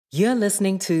You're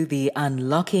listening to the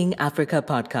Unlocking Africa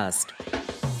podcast.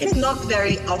 It's not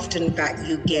very often that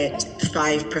you get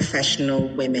 5 professional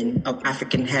women of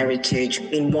African heritage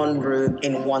in one room,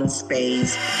 in one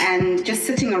space. And just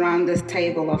sitting around this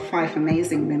table of 5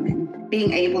 amazing women,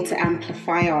 being able to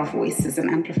amplify our voices and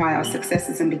amplify our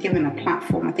successes and be given a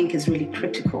platform, I think is really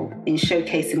critical in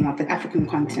showcasing what the African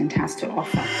continent has to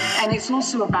offer. And it's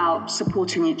also about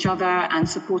supporting each other and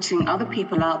supporting other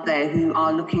people out there who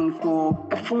are looking for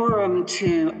a forum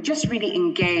to just really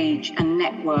engage and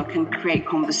network and create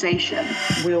conversation.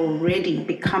 We're already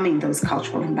becoming those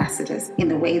cultural ambassadors in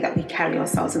the way that we carry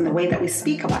ourselves, in the way that we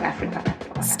speak about Africa.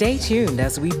 Stay tuned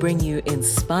as we bring you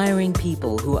inspiring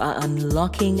people who are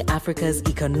unlocking Africa's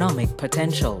economic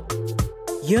potential.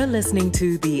 You're listening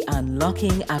to the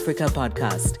Unlocking Africa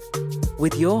podcast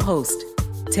with your host,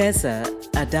 Tessa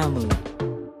Adamu.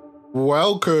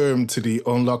 Welcome to the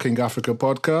Unlocking Africa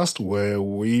podcast, where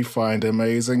we find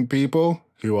amazing people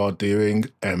who are doing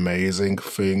amazing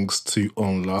things to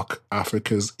unlock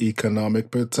Africa's economic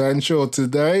potential.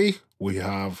 Today, we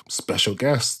have special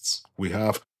guests. We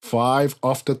have 5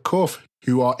 off the cuff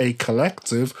who are a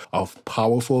collective of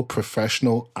powerful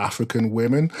professional African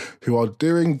women who are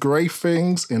doing great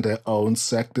things in their own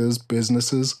sectors,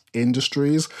 businesses,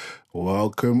 industries.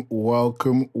 Welcome,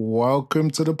 welcome, welcome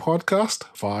to the podcast.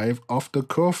 5 off the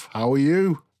cuff. How are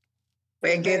you?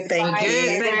 We're good, thank you.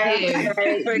 Thank you.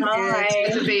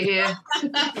 Good to be here.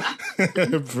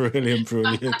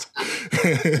 Brilliant.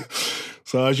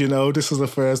 So as you know, this is the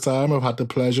first time I've had the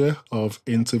pleasure of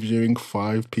interviewing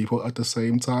 5 people at the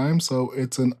same time. So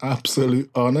it's an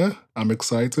absolute honor. I'm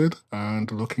excited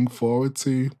and looking forward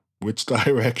to which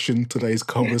direction today's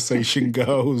conversation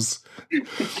goes.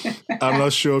 I'm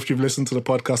not sure if you've listened to the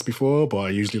podcast before, but I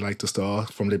usually like to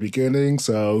start from the beginning.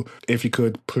 So if you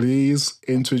could please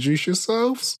introduce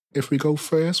yourselves. If we go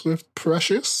first with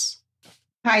Precious.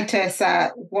 Hi,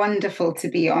 Tessa. Wonderful to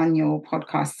be on your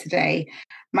podcast today.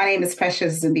 My name is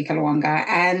Precious Zumbika-Lwanga,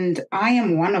 and I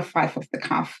am one of 5 off the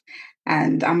cuff.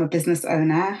 And I'm a business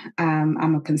owner.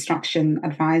 I'm a construction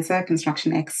advisor,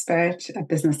 construction expert, a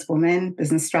businesswoman,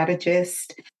 business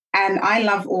strategist. And I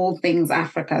love all things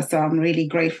Africa. So I'm really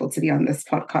grateful to be on this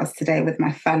podcast today with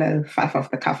my fellow 5 off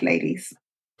the cuff ladies.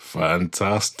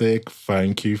 Fantastic.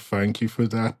 Thank you for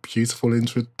that beautiful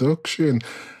introduction.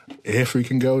 If we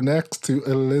can go next to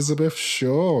Elizabeth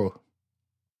Shaw.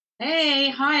 Hey,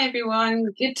 hi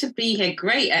everyone. Good to be here.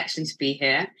 Great actually to be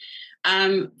here.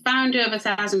 Founder of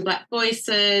 1,000 Black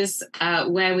Voices,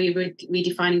 where we're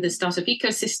redefining the startup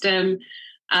ecosystem,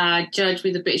 judged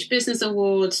with the British Business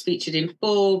Awards, featured in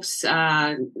Forbes,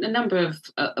 a number of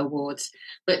awards.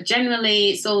 But generally,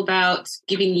 it's all about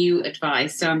giving you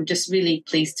advice. So I'm just really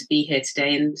pleased to be here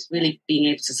today and really being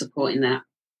able to support in that.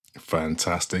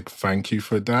 Fantastic. Thank you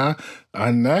for that.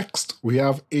 And next, we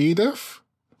have Edith.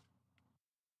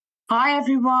 Hi,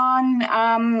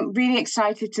 everyone. Really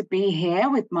excited to be here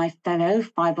with my fellow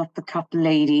 5 off the cuff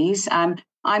ladies. I'm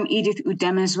Edith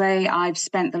Udemezwe. I've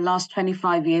spent the last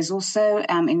 25 years or so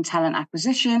in talent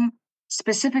acquisition,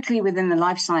 specifically within the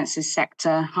life sciences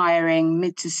sector, hiring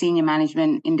mid to senior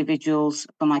management individuals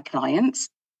for my clients.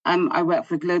 I work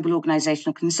for a global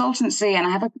organizational consultancy, and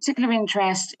I have a particular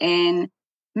interest in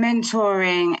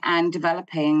mentoring and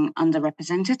developing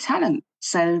underrepresented talent.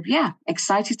 So, yeah,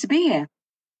 excited to be here.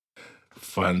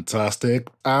 Fantastic.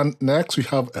 And next we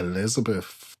have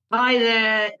Elizabeth. Hi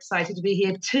there, excited to be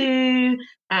here too.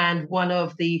 And one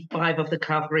of the 5 off the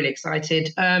cuff, really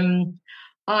excited. I'm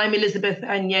Elizabeth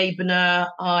Anyebner.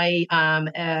 I am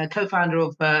a co-founder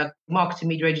of a marketing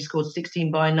media agency called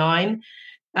 16 by 9,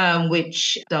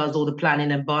 which does all the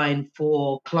planning and buying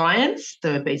for clients.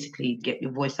 So basically get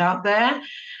your voice out there.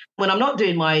 When I'm not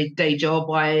doing my day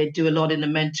job, I do a lot in the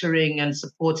mentoring and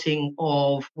supporting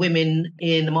of women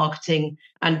in the marketing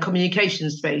and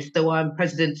communication space. So I'm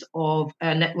president of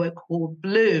a network called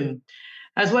Bloom,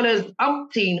 as well as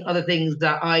umpteen other things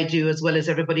that I do, as well as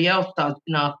everybody else does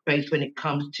in our space when it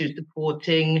comes to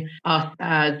supporting us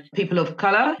as people of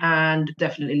colour and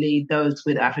definitely those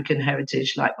with African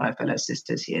heritage, like my fellow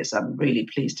sisters here. So I'm really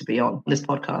pleased to be on this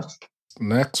podcast.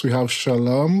 Next, we have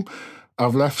Shalom.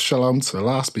 I've left Shalom to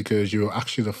last because you were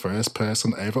actually the first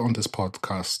person ever on this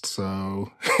podcast.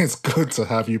 So it's good to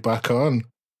have you back on.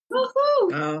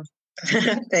 Oh,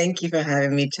 thank you for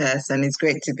having me, Tess. And it's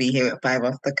great to be here at 5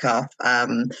 off the cuff.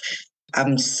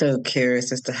 I'm so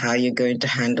curious as to how you're going to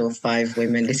handle 5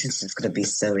 women. This is just going to be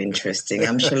so interesting.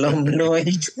 I'm Shalom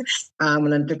Lloyd. I'm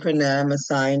an entrepreneur. I'm a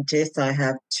scientist. I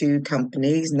have 2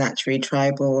 companies, Naturally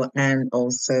Tribal and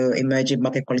also Emerging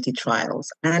Market Quality Trials.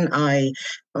 And I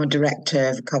am a director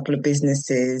of a couple of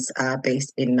businesses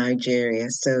based in Nigeria.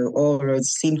 So all roads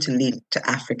seem to lead to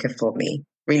Africa for me.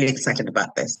 Really excited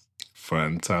about this.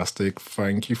 Fantastic.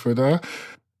 Thank you for that.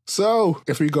 So,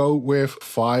 if we go with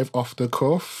 5 off the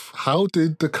cuff, how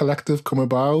did the collective come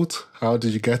about? How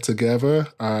did you get together?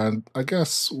 And I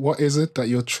guess, what is it that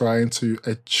you're trying to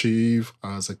achieve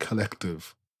as a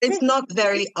collective? It's not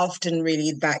very often,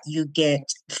 really, that you get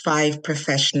 5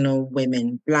 professional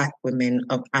women, Black women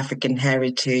of African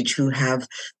heritage who have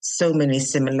so many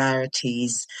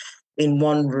similarities in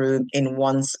one room, in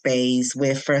one space.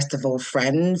 We're first of all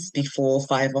friends before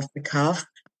 5 off the cuff.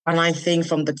 And I think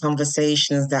from the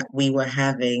conversations that we were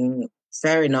having,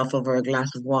 fair enough, over a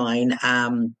glass of wine,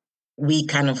 we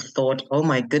kind of thought, oh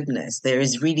my goodness, there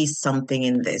is really something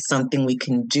in this, something we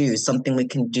can do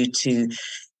to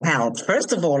help,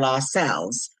 first of all,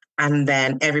 ourselves, and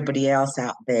then everybody else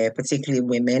out there, particularly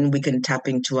women. We can tap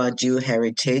into our dual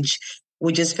heritage.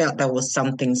 We just felt there was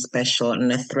something special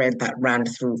and a thread that ran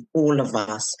through all of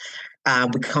us.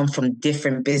 We come from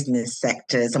different business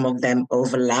sectors. Some of them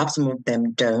overlap, some of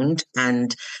them don't.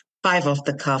 And 5 off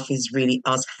the cuff is really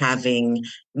us having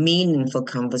meaningful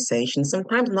conversations,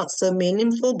 sometimes not so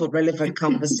meaningful, but relevant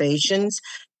conversations,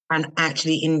 and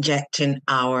actually injecting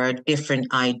our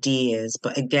different ideas.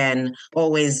 But again,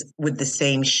 always with the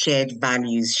same shared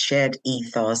values, shared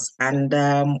ethos. And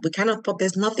we kind of thought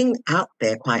there's nothing out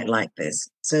there quite like this.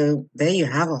 So there you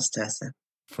have us, Tessa.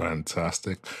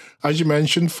 Fantastic. As you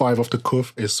mentioned, 5 off the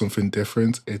cuff is something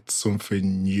different. It's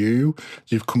something new.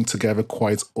 You've come together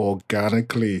quite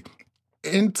organically.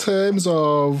 In terms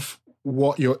of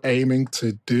what you're aiming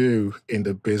to do in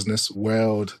the business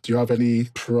world, do you have any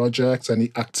projects,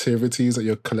 any activities that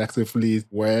you're collectively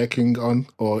working on?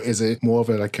 Or is it more of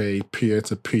a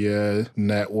peer-to-peer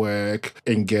network,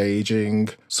 engaging,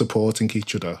 supporting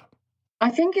each other? I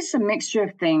think it's a mixture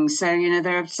of things. So,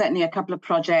 there are certainly a couple of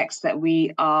projects that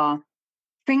we are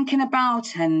thinking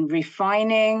about and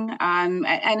refining. And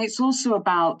it's also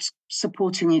about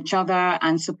supporting each other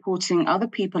and supporting other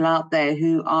people out there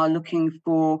who are looking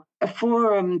for a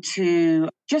forum to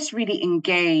just really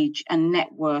engage and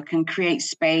network and create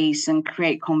space and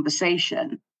create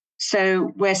conversation.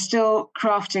 So we're still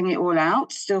crafting it all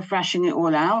out, still thrashing it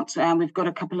all out. We've got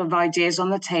a couple of ideas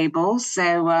on the table.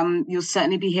 So you'll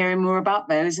certainly be hearing more about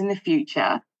those in the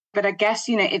future. But I guess,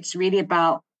 it's really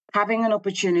about having an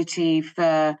opportunity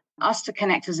for us to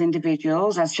connect as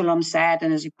individuals. As Shalom said,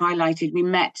 and as you highlighted, we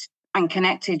met and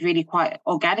connected really quite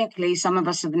organically. Some of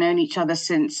us have known each other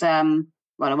since, I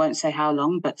won't say how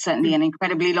long, but certainly an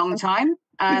incredibly long time.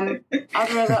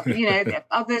 Others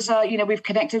are, we've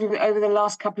connected over the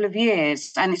last couple of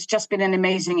years, and it's just been an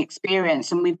amazing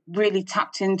experience. And we've really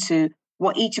tapped into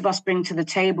what each of us bring to the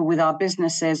table with our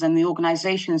businesses and the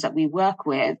organizations that we work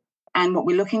with. And what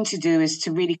we're looking to do is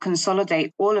to really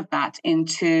consolidate all of that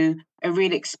into a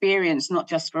real experience, not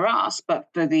just for us, but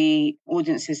for the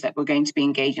audiences that we're going to be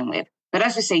engaging with. But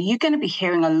as we say, you're going to be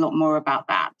hearing a lot more about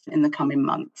that in the coming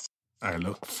months. I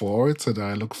look forward to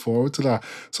that.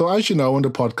 So as you know, on the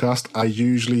podcast, I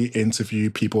usually interview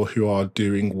people who are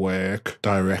doing work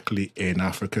directly in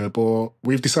Africa, but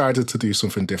we've decided to do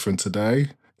something different today.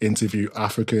 Interview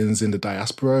Africans in the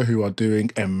diaspora who are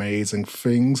doing amazing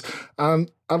things.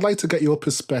 And I'd like to get your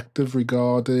perspective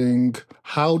regarding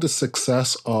how the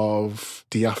success of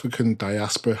the African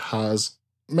diaspora has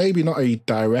maybe not a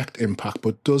direct impact,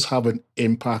 but does have an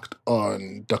impact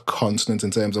on the continent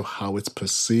in terms of how it's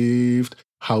perceived,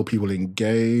 how people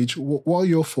engage. What are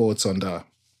your thoughts on that?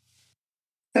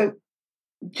 So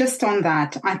just on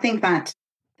that, I think that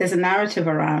there's a narrative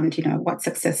around, what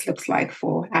success looks like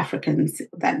for Africans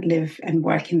that live and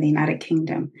work in the United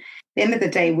Kingdom. At the end of the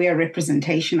day, we're a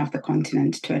representation of the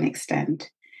continent to an extent.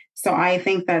 So I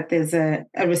think that there's a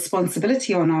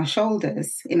responsibility on our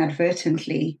shoulders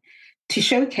inadvertently to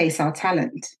showcase our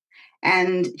talent.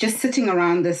 And just sitting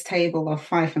around this table of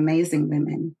 5 amazing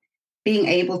women, being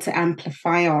able to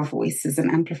amplify our voices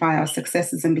and amplify our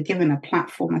successes and be given a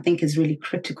platform, I think is really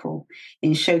critical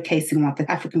in showcasing what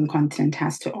the African continent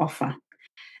has to offer.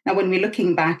 Now, when we're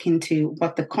looking back into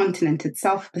what the continent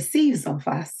itself perceives of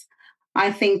us,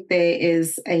 I think there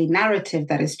is a narrative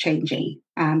that is changing.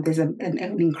 There's an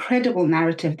incredible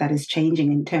narrative that is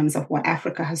changing in terms of what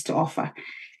Africa has to offer.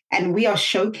 And we are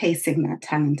showcasing that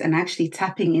talent and actually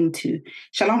tapping into.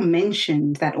 Shalom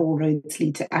mentioned that all roads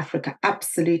lead to Africa.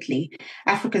 Absolutely.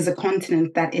 Africa is a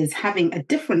continent that is having a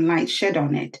different light shed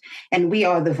on it. And we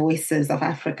are the voices of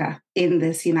Africa in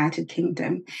this United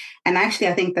Kingdom. And actually,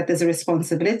 I think that there's a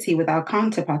responsibility with our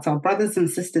counterparts, our brothers and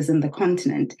sisters in the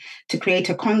continent, to create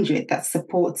a conduit that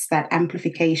supports that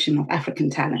amplification of African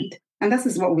talent. And this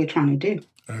is what we're trying to do.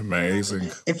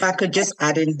 Amazing. If I could just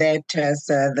add in there,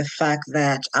 Tessa, the fact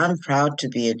that I'm proud to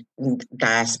be a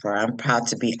diaspora, I'm proud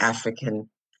to be African.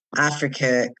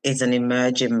 Africa is an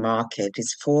emerging market.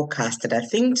 It's forecasted, I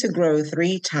think, to grow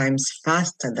 3 times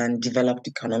faster than developed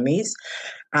economies.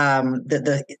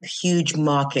 The huge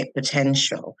market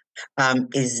potential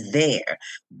is there.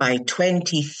 By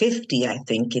 2050, I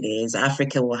think it is,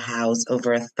 Africa will house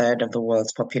over 1/3 of the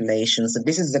world's population. So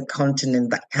this is a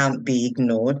continent that can't be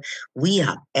ignored. We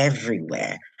are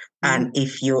everywhere. And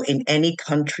if you're in any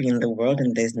country in the world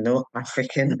and there's no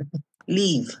African,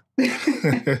 leave.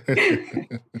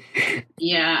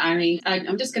 Yeah, I mean,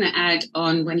 I'm just going to add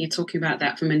on when you're talking about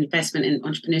that from an investment and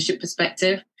entrepreneurship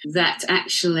perspective, that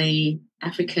actually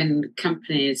African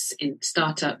companies in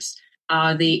startups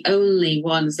are the only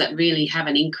ones that really have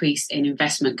an increase in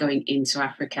investment going into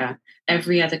Africa.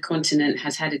 Every other continent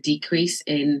has had a decrease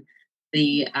in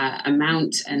the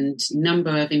amount and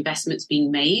number of investments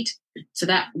being made. So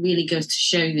that really goes to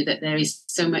show you that there is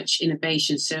so much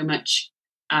innovation, so much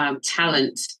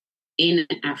talent in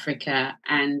Africa,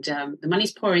 and the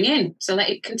money's pouring in. So let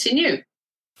it continue.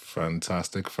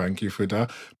 Fantastic. Thank you for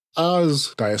that.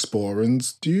 As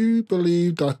diasporans, do you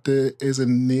believe that there is a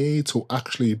need to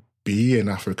actually be in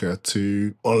Africa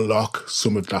to unlock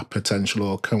some of that potential,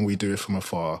 or can we do it from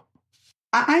afar?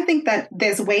 I think that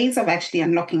there's ways of actually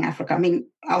unlocking Africa. I mean,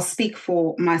 I'll speak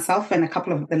for myself and a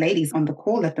couple of the ladies on the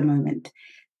call at the moment.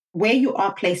 Where you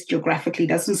are placed geographically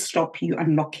doesn't stop you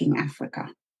unlocking Africa.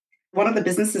 One of the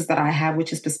businesses that I have,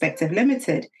 which is Perspective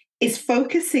Limited, is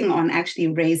focusing on actually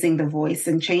raising the voice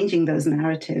and changing those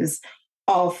narratives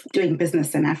of doing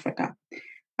business in Africa.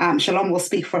 Shalom will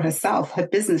speak for herself. Her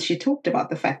business, she talked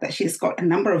about the fact that she's got a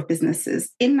number of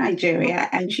businesses in Nigeria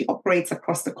and she operates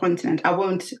across the continent. I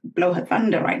won't blow her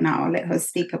thunder right now. I'll let her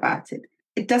speak about it.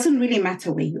 It doesn't really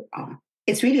matter where you are.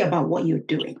 It's really about what you're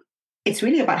doing. It's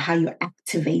really about how you're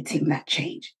activating that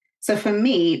change. So for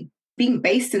me, being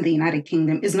based in the United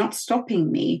Kingdom is not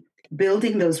stopping me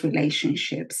building those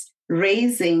relationships,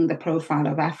 raising the profile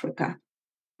of Africa,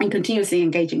 and continuously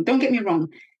engaging. Don't get me wrong.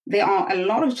 There are a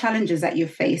lot of challenges that you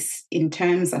face in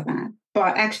terms of that.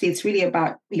 But actually, it's really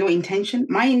about your intention.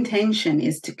 My intention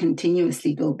is to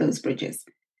continuously build those bridges.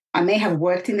 I may have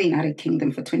worked in the United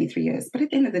Kingdom for 23 years, but at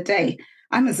the end of the day,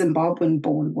 I'm a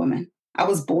Zimbabwean-born woman. I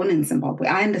was born in Zimbabwe.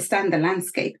 I understand the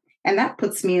landscape. And that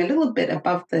puts me a little bit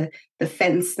above the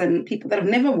fence than people that have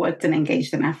never worked and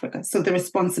engaged in Africa. So the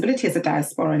responsibility as a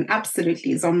diasporan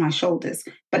absolutely is on my shoulders.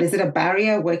 But is it a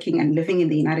barrier working and living in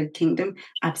the United Kingdom?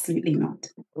 Absolutely not.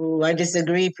 Oh, I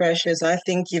disagree, Precious. I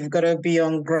think you've got to be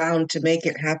on ground to make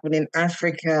it happen in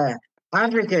Africa.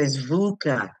 Africa is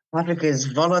VUCA. Africa is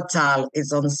volatile,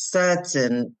 it's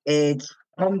uncertain, it's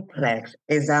complex,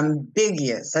 is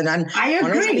ambiguous. And I agree.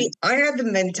 Honestly, I had the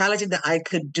mentality that I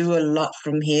could do a lot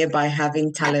from here by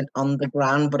having talent on the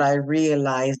ground, but I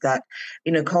realized that,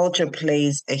 culture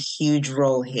plays a huge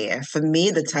role here. For me,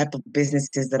 the type of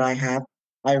businesses that I have,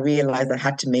 I realized I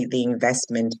had to make the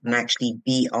investment and actually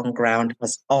be on ground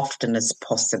as often as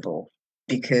possible,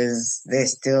 because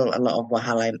there's still a lot of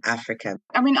wahala in Africa.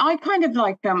 I mean, I kind of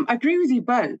agree with you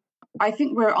both. I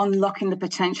think we're unlocking the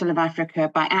potential of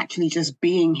Africa by actually just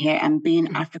being here and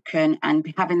being African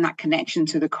and having that connection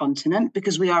to the continent,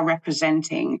 because we are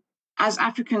representing. As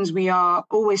Africans, we are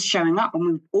always showing up, and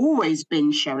we've always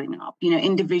been showing up.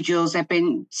 Individuals, there have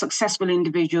been successful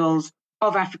individuals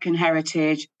of African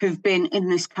heritage who've been in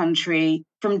this country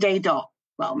from day dot.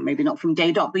 Well, maybe not from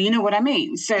day dot, but you know what I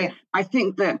mean. So yeah. I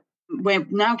think that we're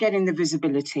now getting the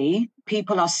visibility.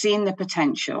 People are seeing the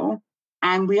potential.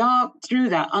 And we are, through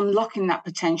that, unlocking that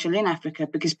potential in Africa,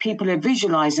 because people are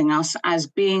visualizing us as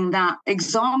being that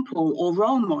example or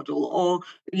role model, or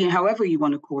however you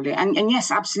want to call it. And yes,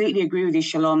 absolutely agree with you,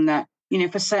 Shalom, that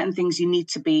for certain things you need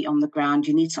to be on the ground.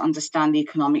 You need to understand the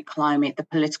economic climate, the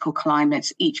political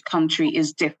climates. Each country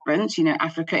is different.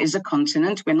 Africa is a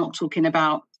continent. We're not talking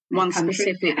about one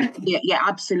specific. Yeah,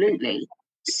 absolutely.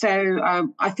 So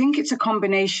I think it's a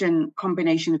combination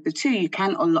of the two. You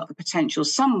can unlock the potential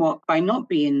somewhat by not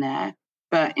being there,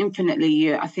 but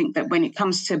infinitely, I think that when it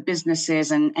comes to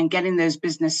businesses and getting those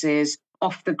businesses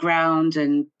off the ground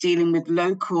and dealing with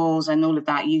locals and all of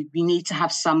that, you need to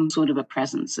have some sort of a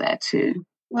presence there too.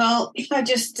 Well, if I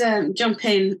just jump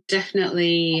in,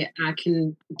 definitely I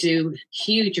can do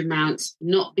huge amounts,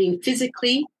 not being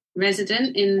physically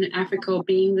resident in Africa or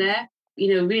being there.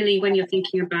 Really, when you're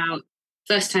thinking about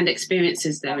first-hand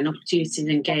experiences there and opportunities to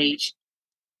engage,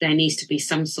 there needs to be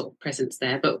some sort of presence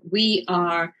there. But we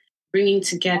are bringing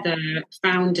together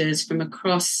founders from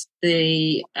across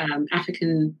the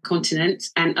African continent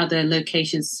and other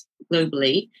locations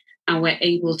globally, and we're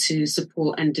able to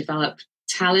support and develop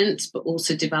talent, but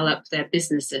also develop their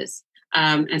businesses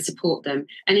and support them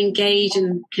and engage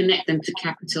and connect them to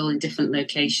capital in different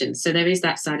locations. So there is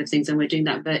that side of things, and we're doing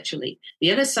that virtually.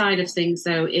 The other side of things,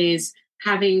 though, is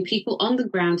having people on the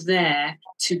ground there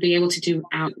to be able to do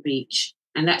outreach.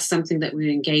 And that's something that we're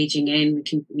engaging in.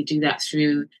 We do that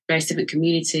through various different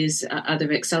communities, other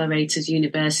accelerators,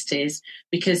 universities,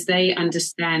 because they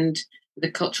understand the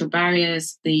cultural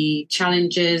barriers, the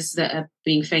challenges that are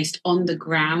being faced on the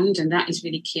ground. And that is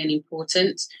really key and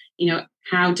important.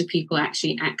 How do people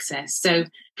actually access? So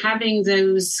having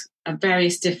those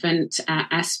various different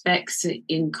aspects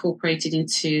incorporated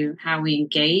into how we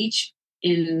engage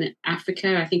in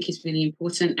Africa, I think is really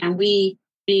important. And we,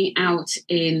 being out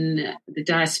in the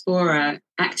diaspora,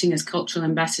 acting as cultural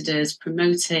ambassadors,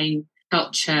 promoting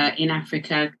culture in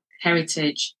Africa,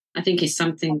 heritage, I think is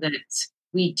something that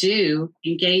we do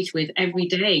engage with every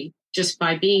day just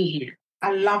by being here.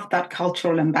 I love that,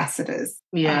 cultural ambassadors.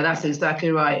 Yeah, that's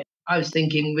exactly right. I was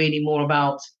thinking really more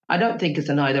about, I don't think it's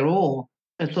an either or,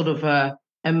 a sort of a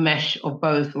mesh of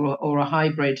both or a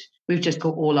hybrid. We've just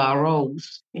got all our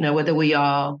roles, whether we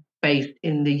are based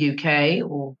in the UK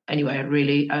or anywhere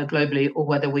really globally, or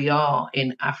whether we are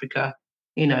in Africa,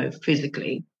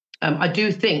 physically. I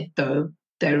do think, though,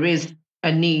 there is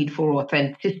a need for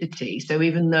authenticity. So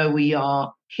even though we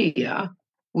are here,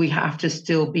 we have to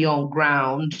still be on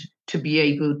ground to be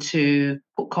able to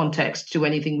put context to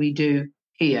anything we do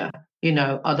here.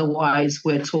 Otherwise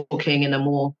we're talking in a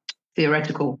more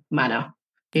theoretical manner,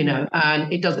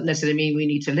 and it doesn't necessarily mean we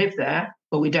need to live there,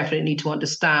 but we definitely need to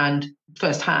understand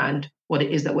firsthand what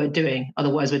it is that we're doing.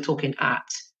 Otherwise we're talking at.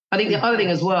 I think the other thing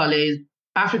as well is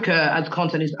Africa as a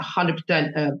continent is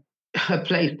 100% a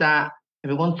place that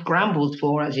everyone scrambles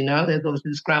for, as you know. There's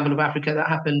obviously the scramble of Africa that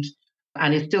happened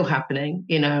and is still happening,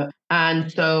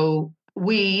 and so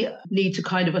we need to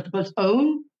kind of, I suppose,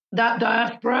 own that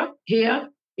diaspora here,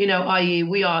 i.e.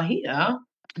 we are here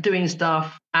doing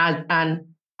stuff as an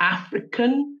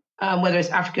African, whether it's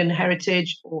African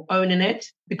heritage or owning it,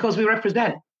 because we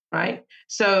represent, right?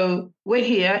 So we're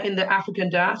here in the African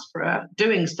diaspora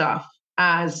doing stuff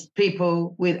as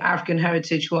people with African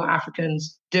heritage who are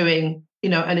Africans doing,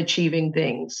 and achieving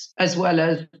things, as well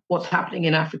as what's happening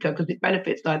in Africa, because it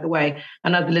benefits either way.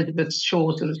 And as Elizabeth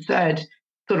Shaw sort of said,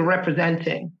 sort of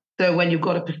representing. So when you've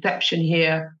got a perception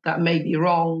here that may be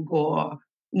wrong or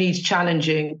needs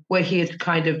challenging, we're here to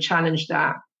kind of challenge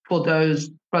that for those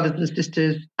brothers and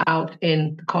sisters out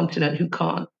in the continent who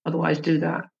can't otherwise do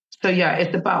that. So yeah,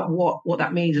 it's about what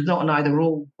that means. It's not an either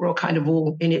or. We're all kind of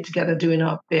all in it together doing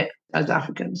our bit as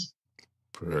Africans.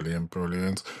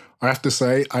 Brilliant. I have to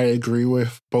say, I agree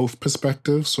with both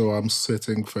perspectives, so I'm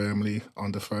sitting firmly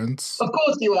on the fence. Of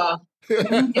course you are. You're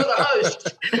the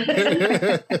host.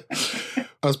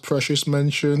 As Precious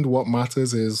mentioned, what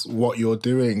matters is what you're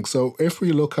doing. So if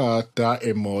we look at that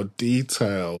in more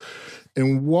detail,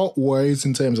 in what ways,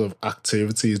 in terms of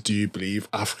activities, do you believe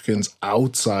Africans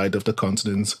outside of the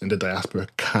continent in the diaspora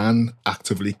can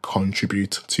actively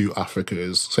contribute to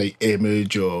Africa's, say,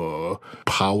 image or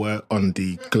power on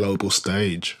the global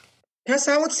stage? Yes,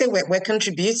 I would say we're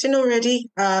contributing already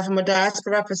from a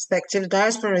diaspora perspective.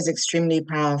 Diaspora is extremely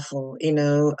powerful.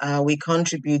 We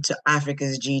contribute to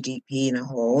Africa's GDP in a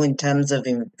whole in terms of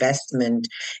investment,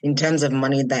 in terms of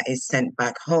money that is sent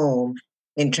back home,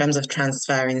 in terms of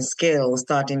transferring skills,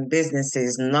 starting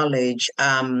businesses, knowledge,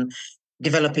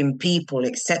 developing people,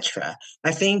 etc.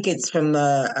 I think it's from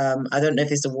I don't know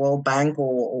if it's the World Bank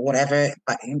or whatever,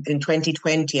 but in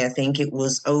 2020, I think it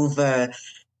was over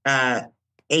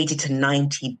 80 to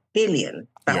 90 billion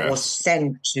that was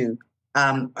sent to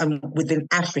within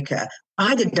Africa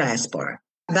by the diaspora.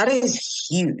 That is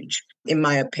huge, in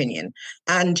my opinion.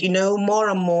 And, more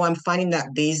and more, I'm finding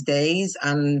that these days,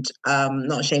 and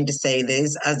not ashamed to say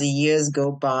this, as the years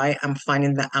go by, I'm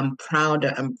finding that I'm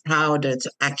prouder and prouder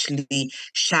to actually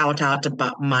shout out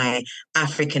about my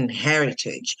African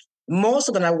heritage, more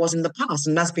so than I was in the past.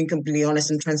 And that's being completely honest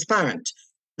and transparent.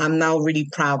 I'm now really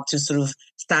proud to sort of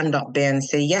stand up there and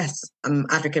say, yes, I'm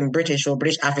African British or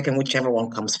British African, whichever one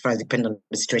comes first, depending on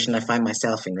the situation I find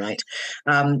myself in, right?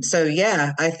 So,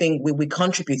 yeah, I think we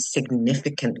contribute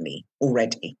significantly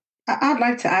already. I'd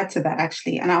like to add to that,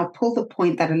 actually, and I'll pull the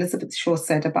point that Elizabeth Shaw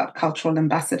said about cultural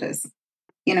ambassadors.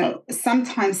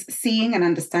 Sometimes seeing and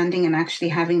understanding and actually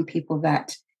having people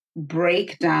that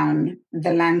break down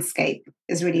the landscape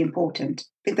is really important.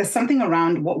 I think there's something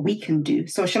around what we can do.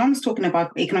 So Shalom's talking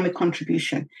about economic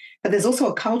contribution, but there's also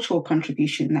a cultural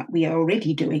contribution that we are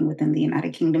already doing within the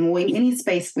United Kingdom or in any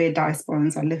space where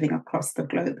diasporans are living across the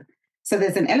globe. So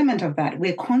there's an element of that.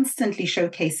 We're constantly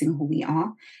showcasing who we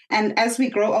are. And as we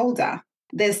grow older,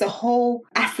 there's the whole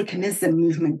Africanism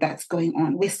movement that's going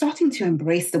on. We're starting to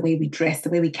embrace the way we dress, the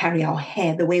way we carry our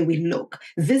hair, the way we look.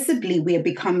 Visibly, we are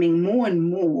becoming more and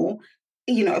more,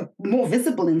 more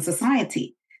visible in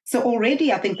society. So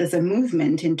already I think there's a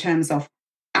movement in terms of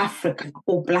Africa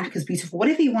or Black is beautiful,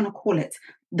 whatever you want to call it.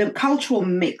 The cultural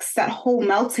mix, that whole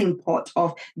melting pot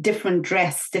of different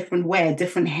dress, different wear,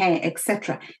 different hair,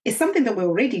 etc., is something that we're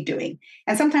already doing.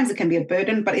 And sometimes it can be a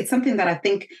burden, but it's something that I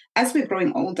think as we're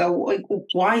growing older or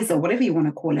wiser, whatever you want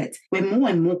to call it, we're more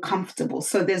and more comfortable.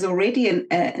 So there's already an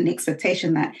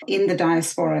expectation that in the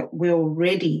diaspora, we're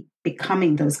already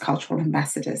becoming those cultural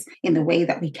ambassadors in the way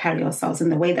that we carry ourselves, in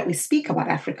the way that we speak about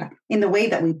Africa, in the way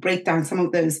that we break down some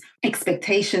of those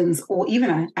expectations or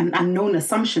even unknown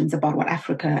assumptions about what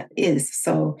Africa is.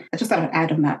 So I just thought I'd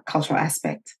add on that cultural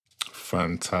aspect.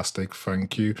 Fantastic.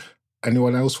 Thank you.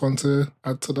 Anyone else want to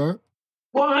add to that?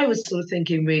 What I was sort of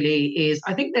thinking really is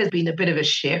I think there's been a bit of a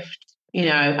shift,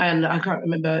 and I can't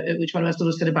remember which one I sort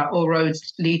of said about all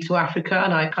roads lead to Africa.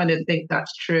 And I kind of think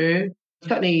that's true.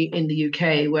 Certainly in the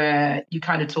UK, where you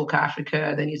kind of talk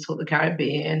Africa, then you talk the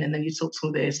Caribbean, and then you talk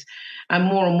through this. And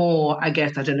more, I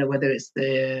guess, I don't know whether it's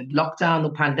the lockdown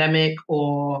or pandemic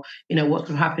or,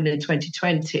 what's happened in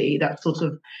 2020, that sort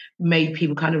of made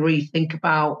people kind of really think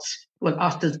about, well,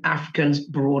 us as Africans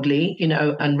broadly,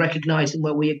 and recognizing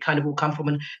where we kind of all come from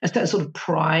and a certain sort of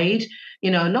pride,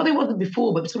 not that it wasn't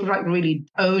before, but sort of like really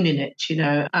owning it,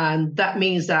 and that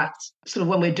means that sort of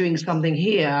when we're doing something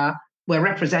here, we're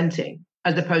representing,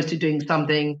 as opposed to doing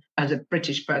something as a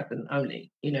British person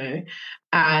only,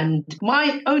 And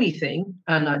my only thing,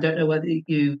 and I don't know whether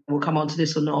you will come on to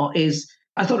this or not, is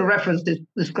I sort of referenced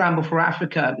the scramble for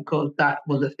Africa because that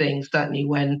was a thing, certainly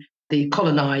when the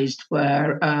colonized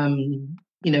were,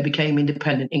 became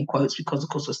independent, in quotes, because, of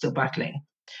course, we're still battling,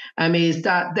 is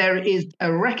that there is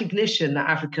a recognition that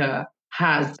Africa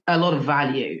has a lot of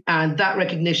value. And that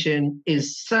recognition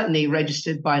is certainly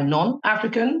registered by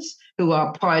non-Africans who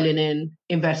are piling in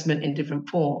investment in different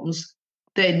forms.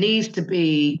 There needs to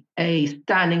be a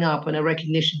standing up and a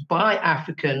recognition by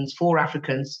Africans, for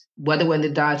Africans, whether we're in the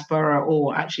diaspora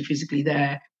or actually physically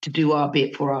there, to do our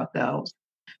bit for ourselves.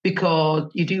 Because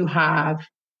you do have,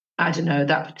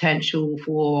 that potential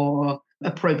for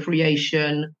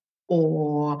appropriation,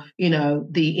 or,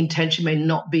 the intention may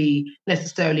not be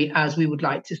necessarily as we would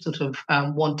like to sort of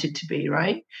want it to be,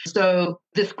 right? So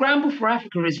the scramble for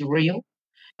Africa is real.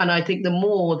 And I think the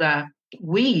more that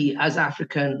we as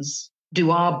Africans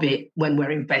do our bit when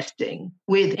we're investing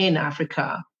within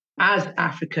Africa, as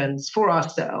Africans, for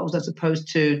ourselves, as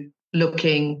opposed to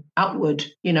looking outward,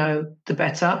 the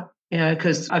better,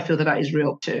 because I feel that is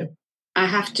real too. I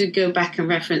have to go back and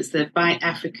reference the by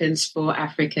Africans for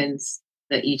Africans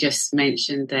that you just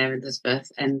mentioned there,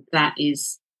 Elizabeth. And that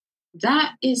is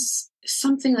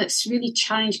something that's really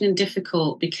challenging and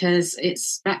difficult, because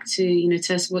it's back to,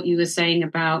 Tess, what you were saying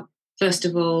about, first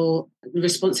of all,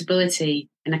 responsibility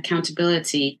and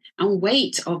accountability and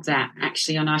weight of that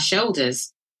actually on our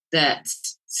shoulders, that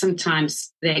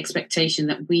sometimes the expectation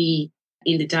that we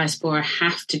in the diaspora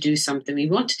have to do something. We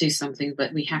want to do something,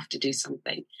 but we have to do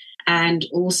something. And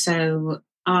also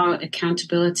our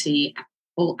accountability,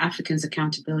 all Africans'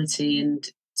 accountability, and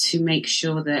to make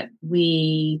sure that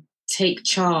we take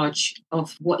charge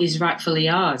of what is rightfully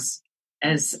ours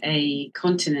as a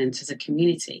continent, as a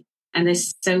community. And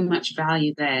there's so much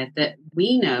value there that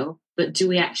we know, but do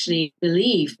we actually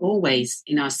believe always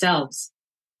in ourselves?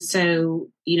 So,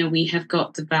 we have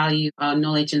got the value, our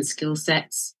knowledge and skill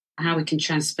sets, how we can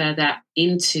transfer that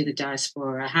into the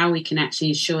diaspora, how we can actually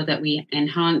ensure that we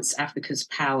enhance Africa's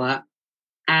power,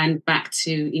 and back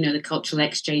to, the cultural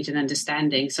exchange and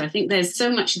understanding. So I think there's so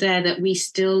much there that we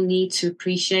still need to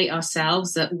appreciate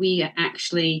ourselves, that we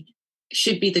actually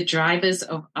should be the drivers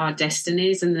of our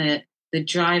destinies and the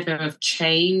driver of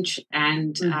change,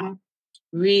 and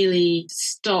really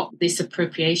stop this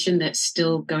appropriation that's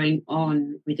still going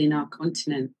on within our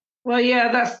continent. Well,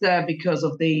 yeah, that's there because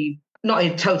of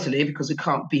not totally, because we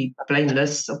can't be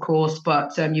blameless, of course,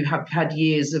 but you have had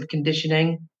years of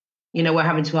conditioning. We're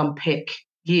having to unpick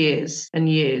years and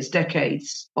years,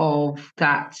 decades of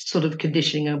that sort of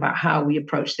conditioning about how we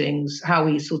approach things, how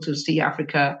we sort of see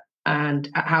Africa and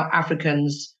how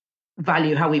Africans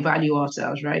value, how we value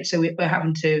ourselves, right? So we're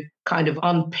having to kind of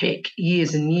unpick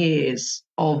years and years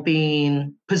of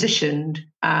being positioned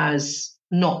as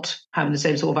not having the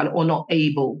same sort of value or not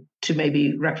able to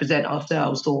maybe represent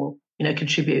ourselves or,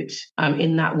 contribute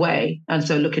in that way. And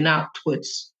so looking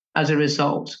outwards as a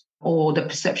result, or the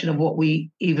perception of what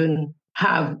we even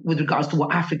have with regards to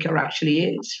what Africa actually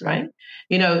is, right?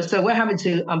 So we're having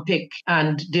to unpick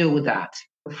and deal with that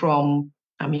from,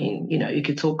 you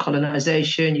could talk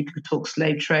colonization, you could talk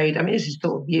slave trade. This is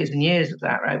sort of years and years of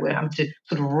that, right? We're having to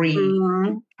sort of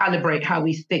recalibrate how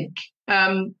we think.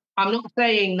 I'm not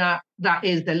saying that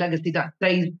is the legacy that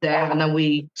stays there and then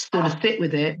we sort of sit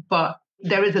with it, but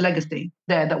there is a legacy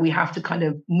there that we have to kind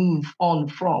of move on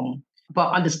from,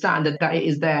 but understand that it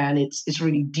is there and it's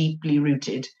really deeply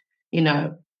rooted.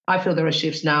 I feel there are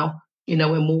shifts now.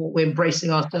 We're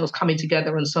embracing ourselves, coming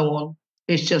together and so on.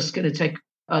 It's just going to take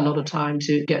a lot of time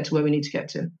to get to where we need to get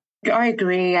to. I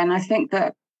agree. And I think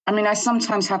that, I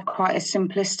sometimes have quite a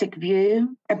simplistic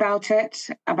view about it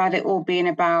all being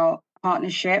about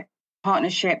partnership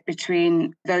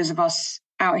between those of us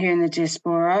out here in the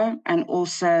diaspora and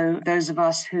also those of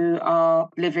us who are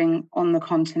living on the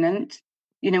continent.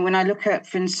 When I look at,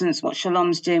 for instance, what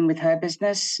Shalom's doing with her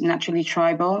business, Naturally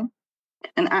Tribal,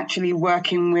 and actually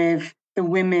working with the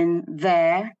women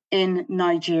there in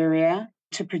Nigeria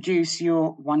to produce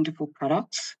your wonderful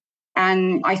products.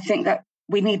 And I think that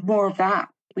we need more of that.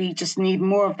 We just need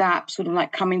more of that sort of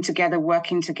like coming together,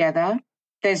 working together.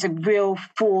 There's a real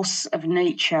force of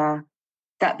nature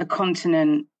that the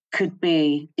continent could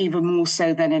be even more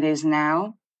so than it is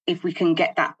now if we can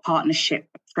get that partnership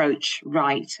approach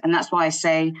right. And that's why I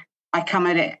say I come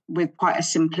at it with quite a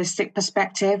simplistic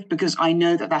perspective because I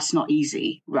know that that's not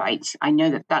easy, right? I know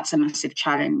that that's a massive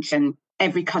challenge and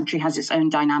every country has its own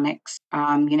dynamics.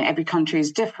 Every country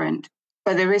is different,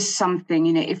 but there is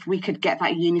something, if we could get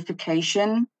that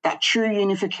unification, that true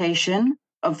unification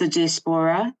of the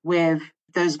diaspora with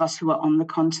those of us who are on the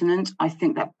continent, I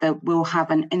think that we'll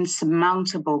have an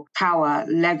insurmountable power,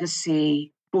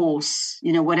 legacy, force,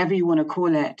 whatever you want to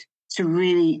call it, to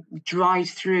really drive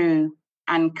through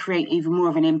and create even more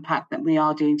of an impact than we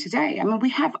are doing today. We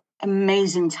have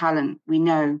amazing talent, we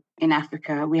know, in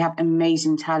Africa. We have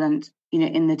amazing talent,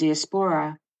 in the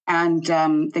diaspora. And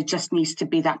there just needs to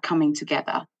be that coming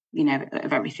together,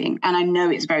 of everything. And I know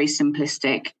it's very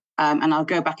simplistic. And I'll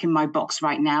go back in my box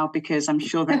right now because I'm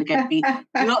sure there are going to be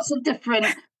lots of different,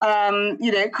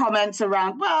 comments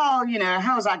around, well,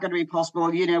 how is that going to be possible?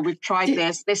 We've tried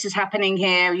this is happening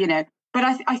here, But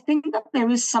I think that there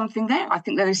is something there. I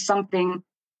think there is something,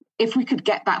 if we could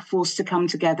get that force to come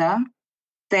together,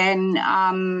 then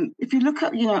if you look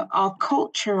at, our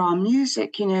culture, our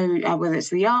music, whether it's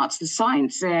the arts, the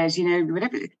sciences,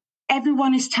 whatever,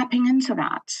 everyone is tapping into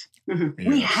that. Mm-hmm. Yes.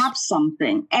 We have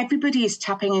something. Everybody is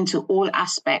tapping into all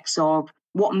aspects of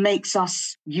what makes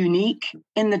us unique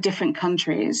in the different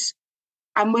countries.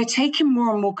 And we're taking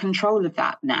more and more control of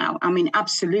that now.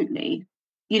 Absolutely.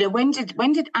 When did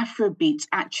Afrobeats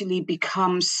actually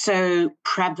become so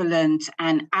prevalent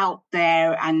and out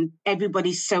there and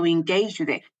everybody's so engaged with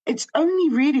it? It's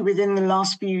only really within the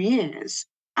last few years.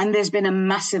 And there's been a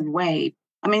massive wave.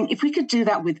 If we could do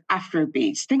that with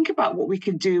Afrobeats, think about what we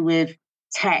could do with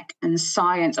tech and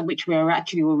science, which we're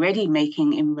actually already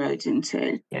making inroads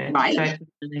into, right?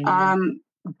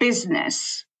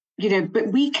 Business,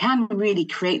 but we can really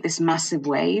create this massive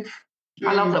wave.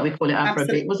 I love that we call it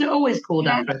Afrobeat. Was it always called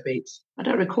Afrobeats? I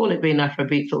don't recall it being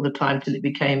Afrobeats all the time till it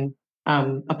became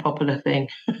a popular thing.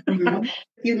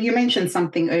 You mentioned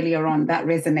something earlier on that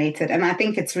resonated, and I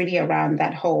think it's really around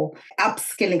that whole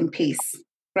upskilling piece,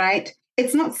 right?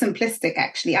 It's not simplistic,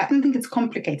 actually. I don't think it's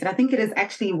complicated. I think it is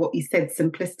actually what you said,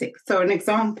 simplistic. So an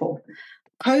example,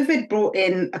 COVID brought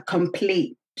in a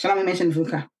complete, Shalom mentioned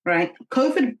VUCA, right?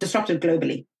 COVID disrupted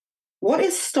globally. What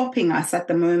is stopping us at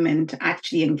the moment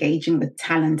actually engaging with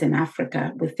talent in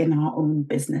Africa within our own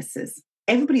businesses?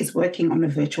 Everybody's working on a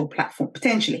virtual platform,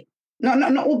 potentially.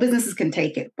 Not all businesses can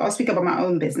take it. But I'll speak about my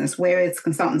own business, where it's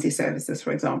consultancy services,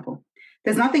 for example.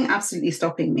 There's nothing absolutely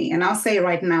stopping me. And I'll say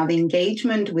right now, the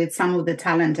engagement with some of the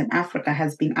talent in Africa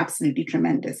has been absolutely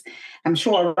tremendous. I'm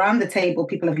sure around the table,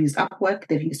 people have used Upwork,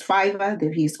 they've used Fiverr,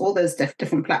 they've used all those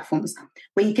different platforms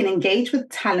where you can engage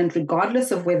with talent regardless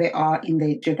of where they are in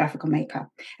their geographical makeup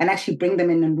and actually bring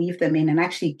them in and weave them in and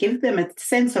actually give them a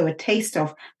sense or a taste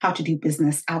of how to do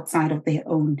business outside of their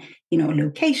own,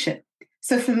 location.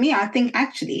 So for me, I think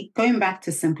actually going back to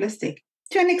simplistic,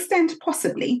 to an extent,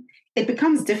 possibly, it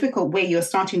becomes difficult where you're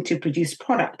starting to produce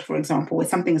product, for example, where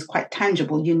something is quite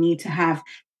tangible. You need to have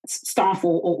staff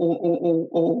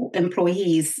or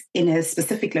employees in a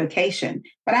specific location.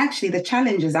 But actually, the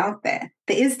challenge is out there.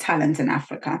 There is talent in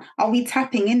Africa. Are we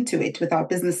tapping into it with our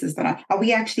businesses? Are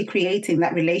we actually creating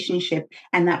that relationship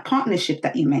and that partnership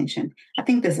that you mentioned? I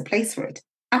think there's a place for it.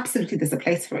 Absolutely, there's a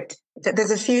place for it.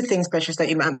 There's a few things, Precious,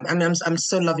 that I'm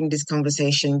so loving this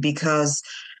conversation because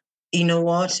you know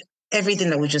what? Everything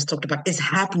that we just talked about is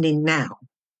happening now.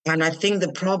 And I think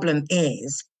the problem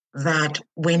is that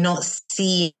we're not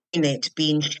seeing it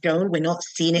being shown. We're not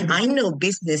seeing it. I know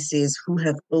businesses who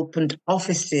have opened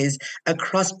offices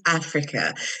across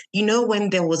Africa. You know, when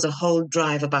there was a whole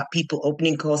drive about people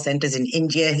opening call centers in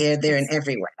India, here, there, and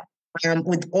everywhere.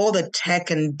 With all the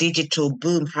tech and digital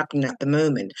boom happening at the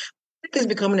moment, is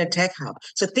becoming a tech hub.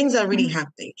 So things are really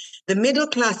happening. The middle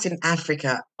class in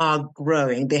Africa are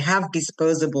growing. They have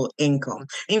disposable income.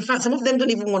 In fact, some of them don't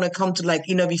even want to come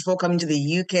to before coming to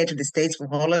the UK, to the States for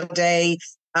holiday.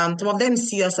 Some of them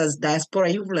see us as diaspora.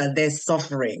 People are there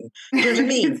suffering. You know what I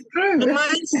mean? The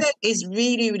mindset is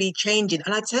really, really changing.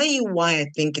 And I tell you why I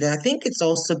think it. I think it's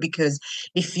also because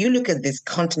if you look at this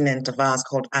continent of ours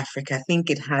called Africa, I think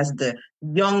it has the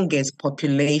youngest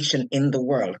population in the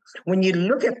world. When you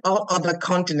look at all other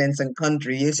continents and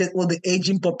countries, you say, well, the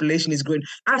aging population is growing.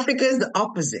 Africa is the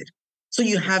opposite. So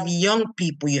you have young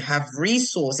people, you have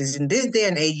resources. In this day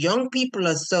and age, young people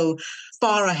are so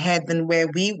far ahead than where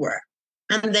we were.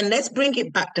 And then let's bring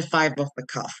it back to five off the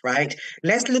cuff, right?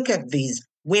 Let's look at these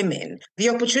women. The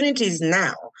opportunities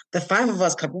now, the five of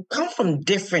us come from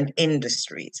different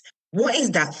industries. What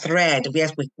is that thread?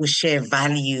 Yes, we share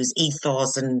values,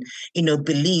 ethos, and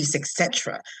beliefs,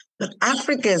 etc. But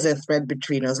Africa is a thread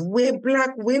between us. We're Black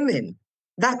women.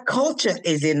 That culture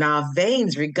is in our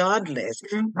veins, regardless.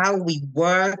 How we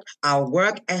work, our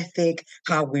work ethic,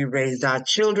 how we raise our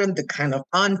children, the kind of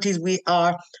aunties we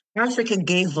are. Africa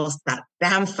gave us that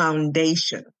damn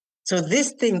foundation. So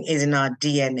this thing is in our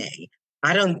DNA.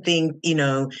 I don't think,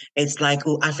 it's like,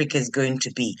 oh, Africa is going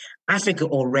to be. Africa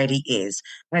already is.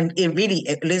 And it really,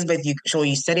 Elizabeth,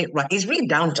 you said it right. It's really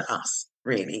down to us,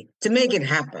 really, to make it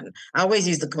happen. I always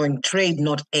use the coin trade,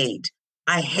 not aid.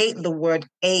 I hate the word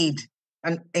aid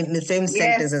and in the same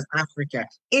sentence as Africa.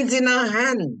 It's in our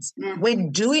hands. We're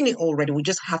doing it already. We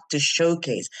just have to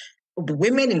showcase. The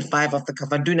women in Five Off the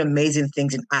Cuff are doing amazing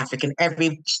things in Africa in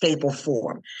every shape or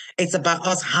form. It's about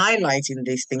us highlighting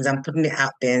these things and putting it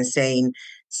out there and saying,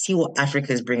 see what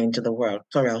Africa is bringing to the world.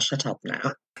 Sorry, I'll shut up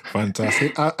now.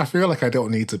 Fantastic. I feel like I don't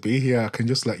need to be here. I can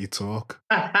just let you talk.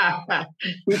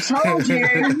 We told you.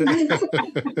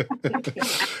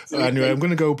 Anyway, I'm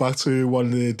going to go back to one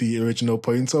of the original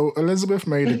points. So Elizabeth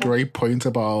made a great point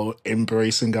about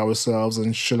embracing ourselves,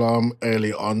 and Shalom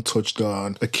early on touched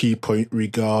on a key point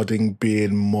regarding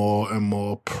being more and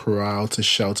more proud to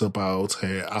shout about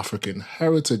her African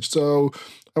heritage. So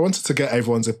I wanted to get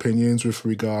everyone's opinions with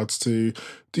regards to,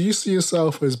 do you see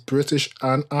yourself as British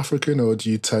and African, or do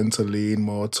you tend to lean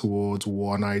more towards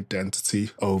one identity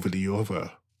over the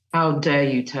other? How dare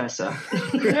you, Tessa?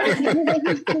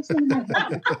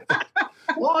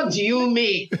 What do you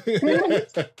mean?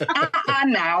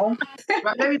 Now.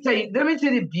 Right, let me tell you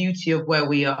the beauty of where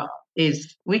we are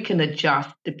is we can adjust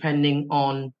depending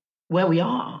on where we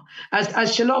are.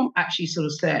 As Shalom actually sort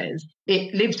of says,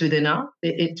 it lives within us.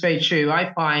 It's very true.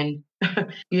 I find,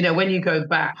 when you go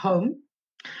back home,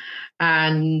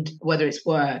 and whether it's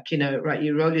work, right,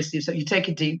 you roll your sleeves up, you take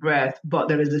a deep breath, but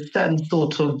there is a certain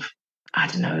sort of, I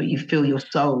don't know, you feel your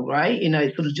soul, right?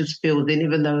 It sort of just feels in,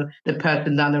 even though the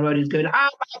person down the road is going, come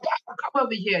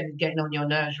over here, and getting on your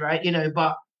nerves, right?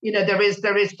 But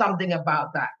there is something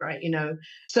about that, right?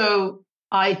 So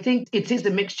I think it is a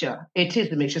mixture. It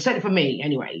is a mixture, certainly for me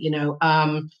anyway,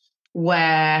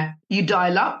 where you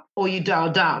dial up or you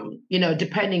dial down,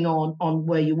 depending on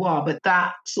where you are. But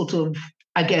that sort of,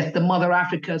 I guess, the Mother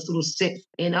Africa sort of sits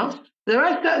in us. There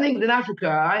are certain things in Africa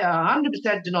I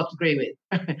 100% do not agree with.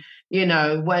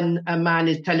 When a man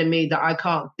is telling me that I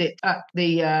can't sit at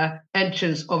the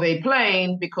entrance of a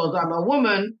plane because I'm a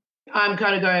woman, I'm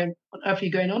kind of going, what earth are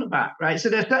you going on about, right? So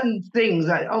there's certain things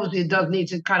that obviously does need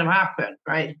to kind of happen,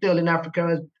 right? Still in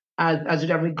Africa, as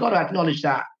we've got to acknowledge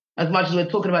that. As much as we're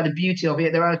talking about the beauty of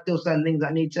it, there are still certain things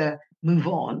that need to move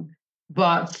on.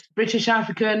 But British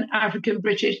African, African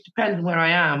British, depends on where I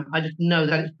am. I just know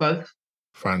that it's both.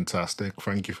 Fantastic.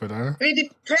 Thank you for that. It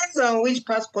depends on which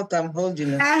passport I'm holding.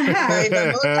 If I'm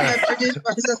holding a British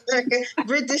passport,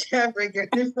 British African,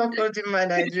 if I'm holding my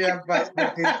Nigerian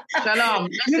passport. Shalom.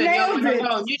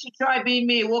 Listen, you should try being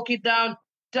me, walking down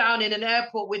in an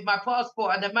airport with my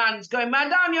passport, and the man's going,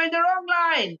 Madam, you're in the wrong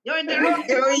line. You're in the wrong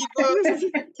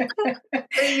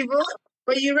line.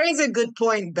 But you raise a good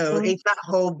point, though. It's that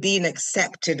whole being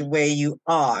accepted where you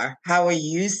are. How are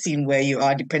you seen where you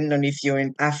are, depending on if you're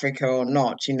in Africa or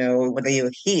not, whether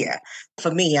you're here.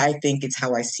 For me, I think it's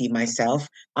how I see myself.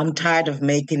 I'm tired of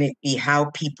making it be how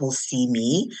people see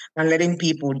me and letting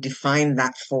people define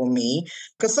that for me.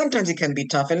 Because sometimes it can be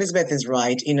tough. Elizabeth is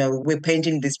right. We're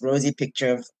painting this rosy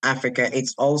picture of Africa.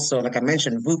 It's also, like I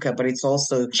mentioned, VUCA, but it's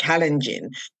also challenging,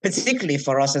 particularly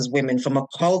for us as women from a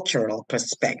cultural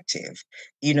perspective.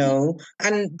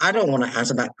 And I don't want to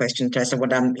answer that question, Tessa,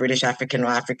 whether I'm British African or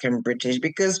African British,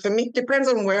 because for me, it depends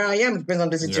on where I am, depends on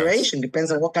the situation,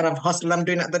 depends on what kind of hustle I'm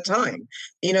doing at the time,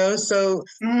 So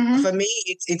for me,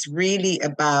 it's really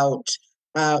about,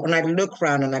 when I look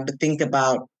around and I think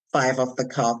about Five of the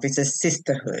Cup, it's a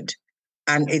sisterhood.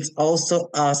 And it's also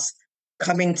us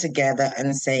coming together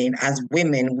and saying, as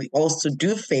women, we also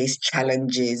do face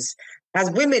challenges. As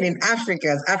women in Africa,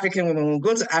 as African women, when we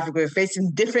go to Africa, we're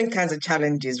facing different kinds of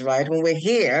challenges, right? When we're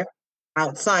here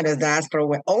outside as diaspora,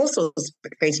 we're also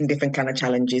facing different kind of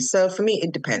challenges. So for me,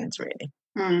 it depends,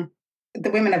 really. The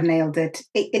women have nailed it.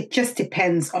 It just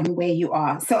depends on where you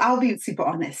are. So I'll be super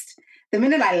honest. The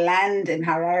minute I land in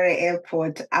Harare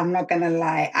Airport, I'm not going to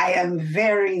lie, I am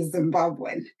very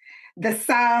Zimbabwean. The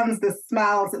sounds, the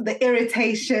smells, the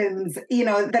irritations,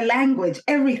 the language,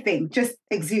 everything just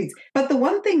exudes. But the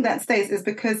one thing that stays is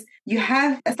because you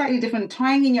have a slightly different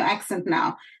twang in your accent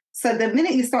now. So the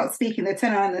minute you start speaking, they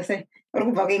turn around and they say, what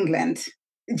about England?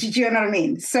 Do you know what I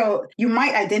mean? So you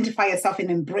might identify yourself and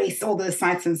embrace all those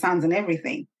sights and sounds and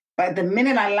everything. But the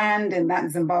minute I land in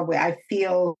that Zimbabwe, I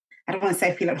don't want to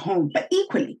say I feel at home, but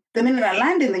equally, the minute I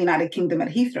land in the United Kingdom at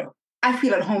Heathrow, I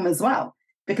feel at home as well.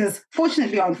 Because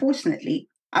fortunately or unfortunately,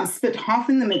 I'm split half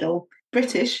in the middle,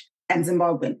 British and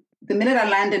Zimbabwean. The minute I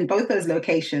land in both those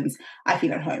locations, I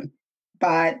feel at home.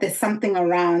 But there's something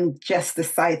around just the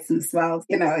sights and smells,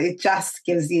 it just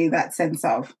gives you that sense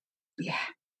of,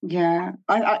 Yeah,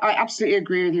 I absolutely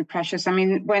agree with you, Precious. I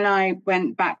mean, when I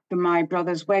went back for my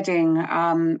brother's wedding,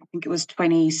 I think it was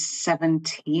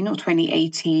 2017 or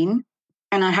 2018,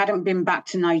 and I hadn't been back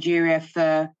to Nigeria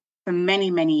for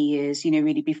many, many years,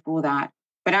 really before that.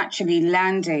 But actually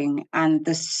landing and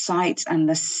the sights and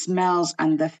the smells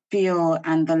and the feel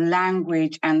and the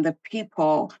language and the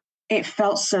people, it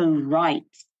felt so right.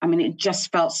 I mean, it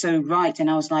just felt so right. And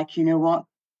I was like, you know what?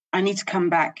 I need to come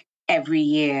back every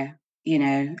year.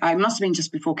 I must have been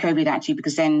just before COVID, actually,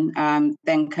 because then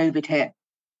COVID hit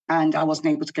and I wasn't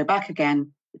able to go back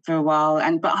again for a while.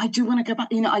 But I do want to go back.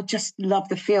 I just love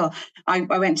the feel. I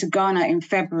went to Ghana in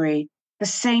February. The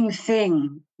same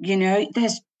thing,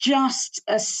 there's just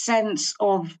a sense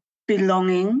of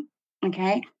belonging.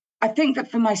 Okay. I think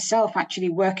that for myself, actually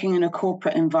working in a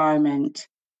corporate environment,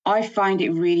 I find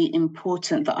it really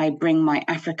important that I bring my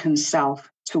African self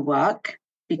to work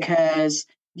because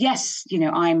yes,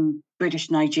 I'm British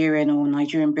Nigerian or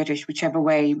Nigerian British, whichever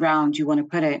way round you want to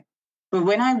put it. But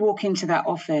when I walk into that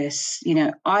office,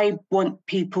 I want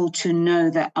people to know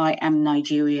that I am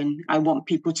Nigerian. I want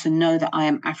people to know that I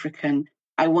am African.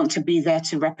 I want to be there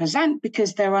to represent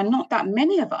because there are not that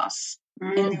many of us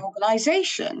in the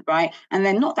organization, right? And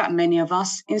there are not that many of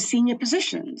us in senior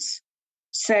positions.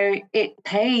 So it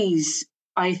pays,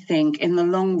 I think, in the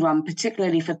long run,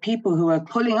 particularly for people who are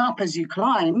pulling up as you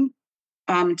climb,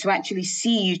 to actually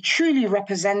see you truly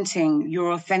representing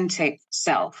your authentic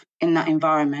self in that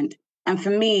environment. And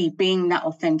for me, being that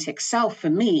authentic self, for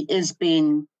me, is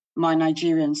being my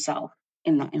Nigerian self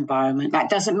in that environment. That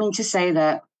doesn't mean to say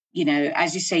that,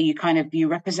 as you say, you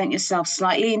represent yourself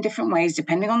slightly in different ways,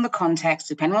 depending on the context,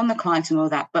 depending on the client and all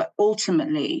that. But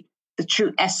ultimately, the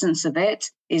true essence of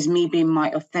it is me being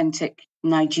my authentic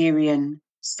Nigerian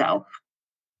self.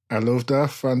 I love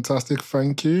that. Fantastic.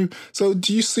 Thank you. So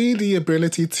do you see the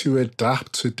ability to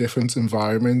adapt to different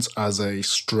environments as a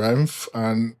strength?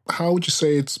 And how would you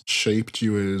say it's shaped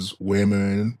you as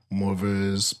women,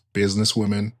 mothers,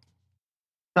 businesswomen?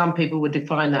 Some people would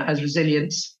define that as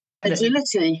resilience.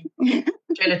 Agility.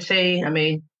 Agility. I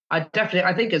mean, I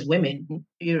think as women,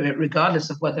 regardless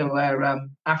of whether we're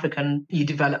African, you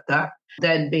develop that.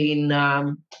 Then being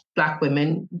Black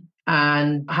women,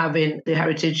 and having the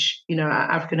heritage,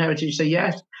 African heritage. So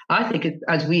yes, I think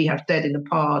as we have said in the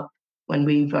past, when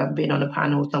we've been on a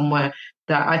panel somewhere,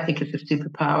 that I think it's a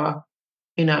superpower.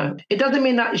 It doesn't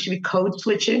mean that it should be code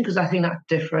switching, because I think that's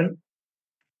different.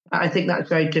 I think that's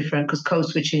very different, because code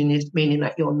switching is meaning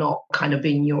that you're not kind of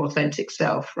being your authentic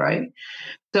self, right?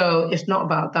 So it's not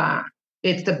about that.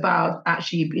 It's about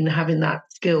actually having that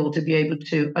skill to be able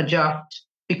to adjust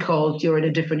because you're in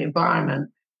a different environment.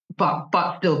 But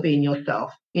still being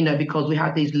yourself, because we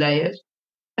have these layers.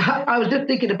 I was just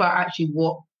thinking about actually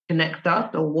what connects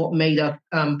us, or what made us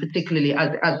particularly,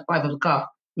 as Five of the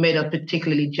Cup, made us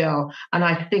particularly gel. And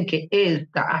I think it is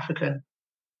the African,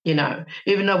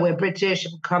 even though we're British,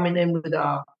 we're coming in with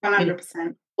our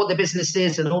 100%. What the business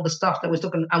is and all the stuff that we're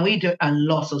talking, and we do a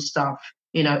lot of stuff,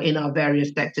 in our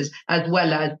various sectors, as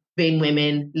well as being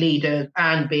women leaders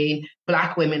and being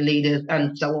Black women leaders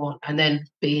and so on, and then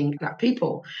being Black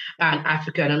people and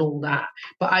African and all that.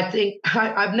 But I think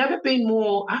I've never been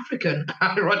more African,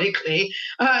 ironically,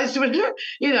 apart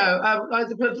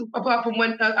from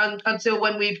until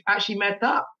when we've actually met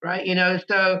up, right?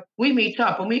 So we meet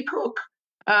up and we cook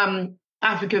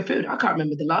African food. I can't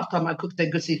remember the last time I cooked a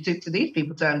goosey soup to these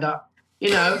people turned up,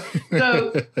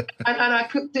 So, and I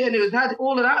cooked it and it had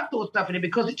all of that sort of stuff in it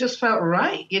because it just felt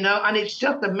right, and it's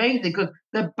just amazing because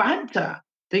the banter,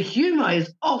 the humor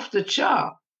is off the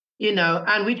chart,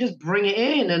 and we just bring it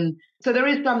in. And so there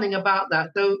is something about that.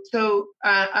 So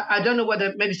I don't know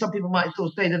whether maybe some people might sort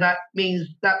of say that means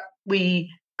that we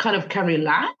kind of can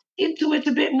relax into it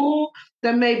a bit more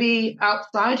than maybe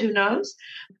outside, who knows?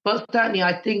 But certainly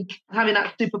I think having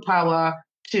that superpower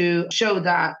to show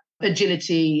that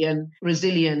agility and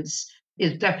resilience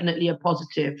is definitely a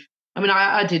positive. I mean,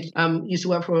 I did used to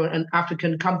work for an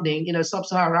African company,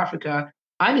 sub-Saharan Africa.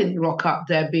 I didn't rock up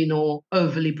there being all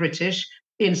overly British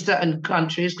in certain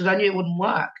countries because I knew it wouldn't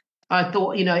work. I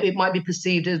thought, it might be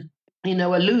perceived as,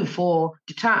 aloof or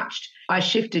detached. I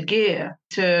shifted gear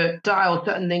to dial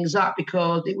certain things up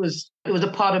because it was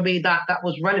a part of me that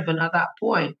was relevant at that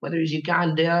point, whether it was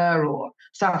Uganda or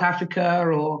South Africa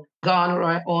or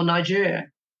Ghana or Nigeria,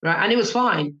 right? And it was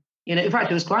fine. In fact,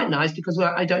 it was quite nice because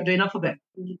I don't do enough of it.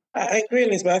 I agree,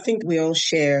 Liz, but I think we all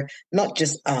share, not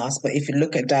just us, but if you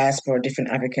look at diaspora,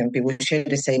 different African people share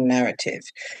the same narrative.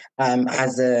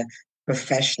 As a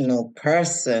professional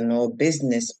person or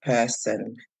business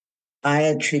person, I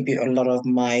attribute a lot of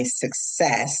my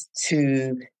success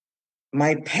to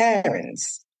my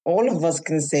parents. All of us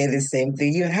can say the same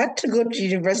thing. You had to go to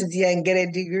university and get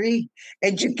a degree.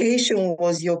 Education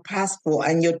was your passport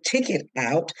and your ticket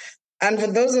out. And for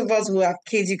those of us who have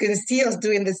kids, you can see us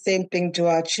doing the same thing to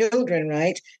our children,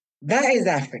 right? That is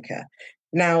Africa.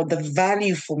 Now, the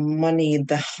value for money,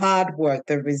 the hard work,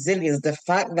 the resilience, the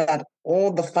fact that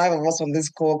all the five of us on this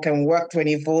call can work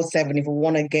 24/7 if we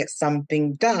want to get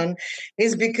something done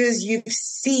is because you've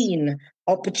seen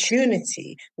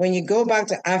opportunity. When you go back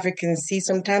to Africa and see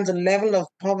sometimes the level of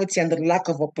poverty and the lack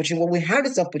of opportunity, well, we have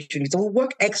this opportunity, so we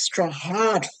work extra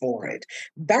hard for it.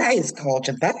 That is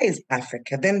culture. That is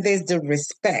Africa. Then there's the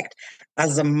respect.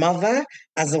 As a mother,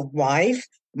 as a wife,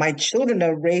 my children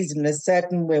are raised in a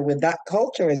certain way where that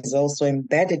culture is also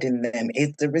embedded in them.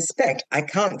 It's the respect. I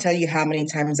can't tell you how many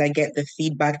times I get the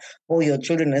feedback, oh, your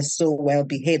children are so well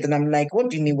behaved. And I'm like, what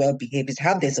do you mean well behaved? It's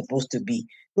how they're supposed to be.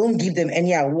 Don't give them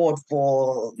any award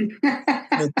for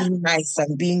being nice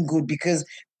and being good because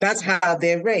that's how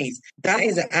they're raised. That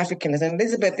is an Africanism. And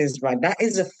Elizabeth is right. That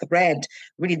is a thread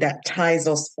really that ties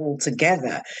us all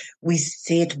together. We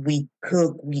sit, we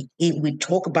cook, we eat, we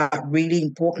talk about really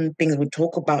important things. We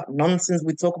talk about nonsense.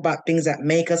 We talk about things that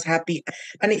make us happy.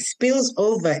 And it spills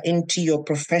over into your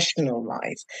professional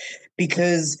life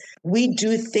because we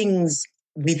do things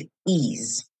with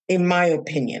ease, in my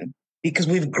opinion, because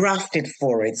we've grafted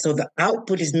for it. So the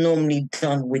output is normally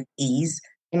done with ease.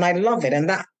 And I love it. And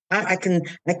that I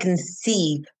can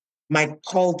see my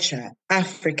culture,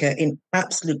 Africa, in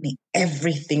absolutely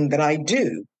everything that I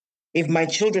do. If my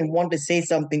children want to say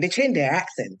something, they change their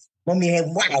accents. Mommy,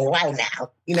 wow now.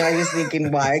 I was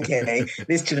thinking, why, okay,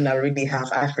 these children are really half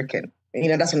African.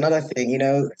 That's another thing,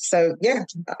 So yeah,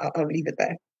 I'll leave it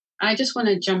there. I just want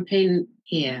to jump in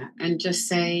here and just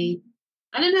say,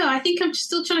 I don't know, I think I'm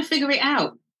still trying to figure it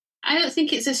out. I don't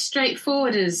think it's as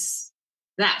straightforward as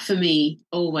that for me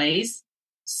always.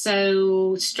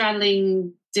 So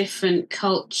straddling different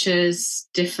cultures,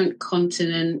 different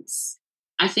continents,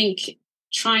 I think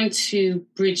trying to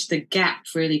bridge the gap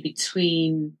really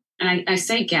between, and I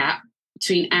say gap,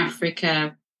 between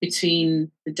Africa,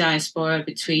 between the diaspora,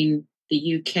 between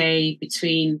the UK,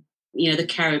 between, the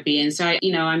Caribbean. So,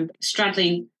 I'm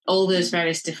straddling all those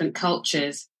various different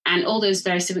cultures, and all those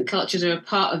various different cultures are a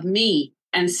part of me.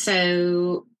 And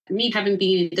so me having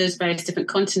been in those various different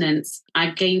continents,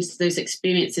 I've gained those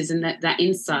experiences and that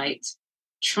insight.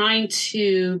 Trying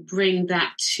to bring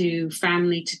that to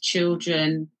family, to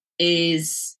children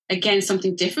is, again,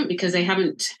 something different because they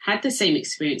haven't had the same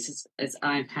experiences as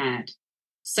I've had.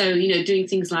 So, doing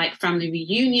things like family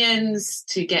reunions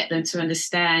to get them to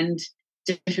understand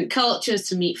different cultures,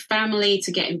 to meet family,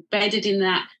 to get embedded in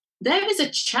that. There is a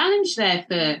challenge there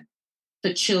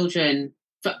for children,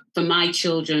 for my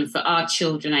children, for our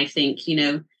children, I think,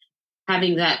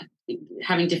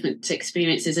 having different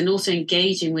experiences, and also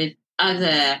engaging with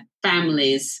other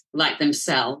families like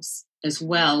themselves as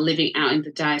well, living out in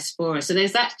the diaspora. So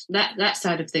there's that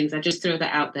side of things. I just throw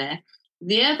that out there.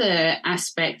 The other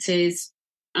aspect is,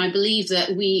 I believe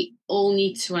that we all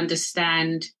need to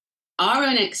understand our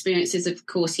own experiences, of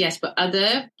course, yes, but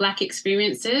other Black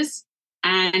experiences.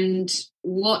 And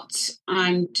what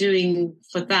I'm doing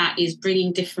for that is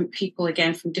bringing different people,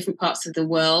 again, from different parts of the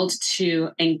world to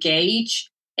engage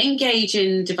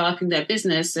in developing their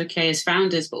business, okay, as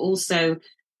founders, but also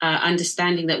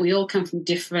understanding that we all come from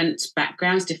different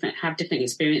backgrounds, have different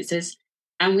experiences,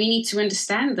 and we need to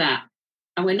understand that.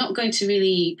 And we're not going to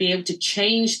really be able to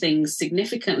change things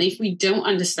significantly if we don't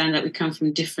understand that we come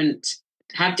from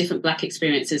have different Black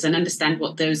experiences and understand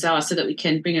what those are, so that we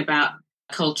can bring about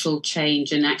cultural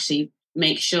change and actually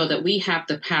make sure that we have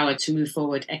the power to move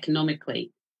forward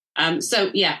economically. So,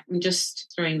 yeah, I'm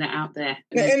just throwing that out there.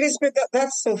 Yeah, Elizabeth,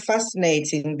 that's so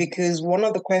fascinating, because one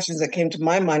of the questions that came to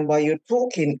my mind while you're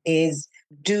talking is,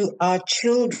 do our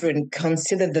children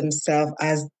consider themselves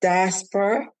as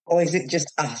diaspora, or is it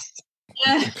just us?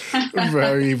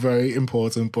 Very, very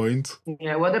important point.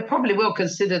 Yeah, well, they probably will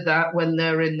consider that when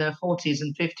they're in their 40s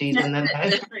and 50s, and then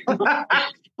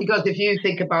because if you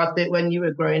think about it, when you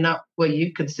were growing up, were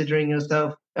you considering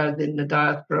yourself in the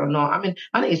diaspora or not? I mean,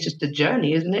 I think it's just a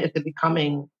journey, isn't it? It's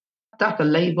becoming, that's a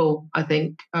label, I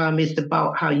think. It's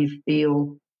about how you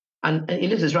feel. And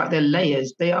Elizabeth's right, they're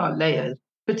layers. They are layers,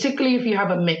 particularly if you have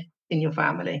a mix in your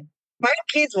family. My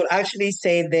kids would actually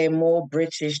say they're more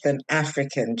British than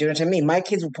African. Do you know what I mean? My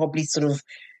kids would probably sort of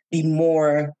be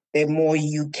they're more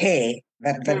UK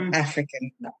than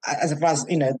African, as far as,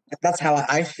 that's how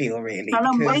I feel, really. And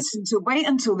I'm wait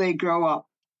until they grow up.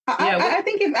 I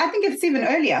think it's even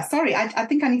earlier. Sorry, I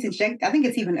think I need to inject. I think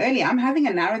it's even earlier. I'm having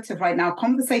a narrative right now,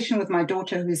 conversation with my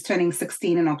daughter who's turning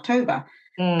 16 in October.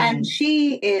 And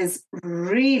she is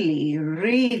really,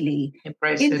 really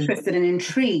interested and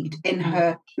intrigued in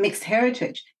her mixed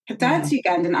heritage. Her dad's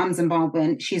Ugandan, I'm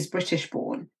Zimbabwean, she's British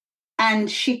born. And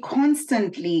she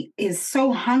constantly is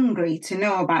so hungry to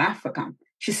know about Africa.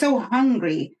 She's so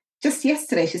hungry. Just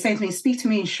yesterday, she's saying to me, speak to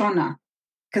me in Shona,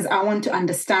 because I want to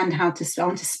understand I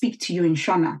want to speak to you in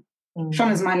Shona.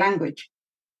 Shona is my language.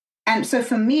 And so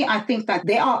for me, I think that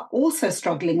they are also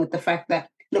struggling with the fact that,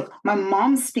 look, my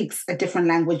mom speaks a different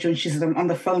language when she's on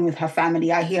the phone with her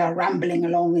family. I hear her rambling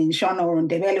along in Shona or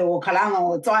Ndebele or Kalanga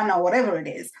or Tswana or whatever it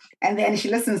is. And then she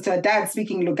listens to her dad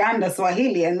speaking Luganda,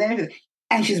 Swahili,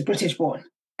 and she's British born.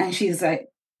 And she's like,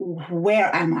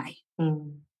 where am I?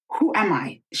 Who am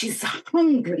I? She's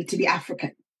hungry to be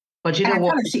African. But you know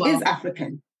what? She is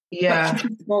African. Yeah.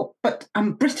 But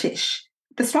I'm British.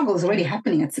 The struggle is already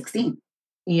happening at 16.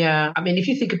 Yeah, I mean, if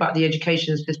you think about the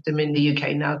education system in the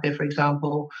UK now, for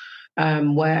example,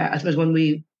 where I suppose when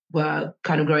we were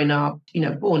kind of growing up,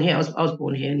 born here, I was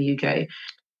born here in the UK,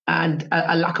 and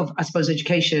a lack of, I suppose,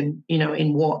 education,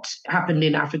 in what happened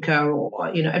in Africa or,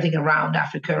 everything around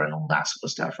Africa and all that sort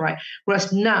of stuff, right?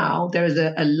 Whereas now there is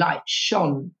a light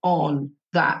shone on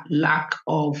that lack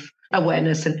of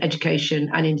awareness and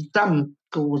education, and in some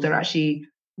schools they're actually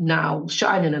now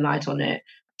shining a light on it.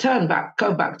 Go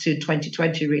back to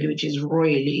 2020, really, which is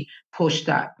really pushed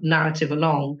that narrative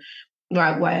along,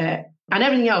 right? And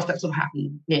everything else that's sort of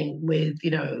happening with,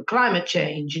 climate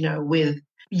change, with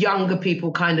younger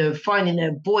people kind of finding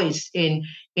their voice in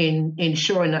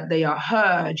ensuring that they are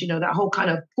heard, that whole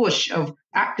kind of push of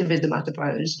activism, I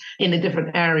suppose, in the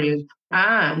different areas,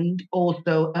 and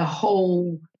also a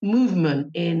whole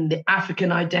movement in the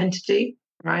African identity,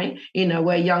 right?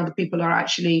 Where younger people are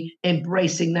actually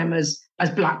embracing them as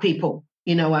Black people,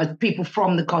 as people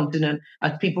from the continent,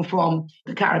 as people from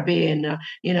the Caribbean,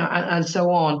 and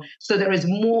so on. So there is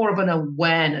more of an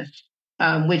awareness,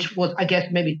 which was, I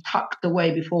guess, maybe tucked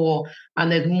away before.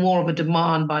 And there's more of a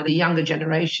demand by the younger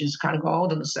generations kind of go,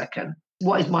 hold on a second,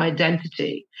 what is my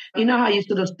identity? You know how you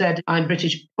sort of said, I'm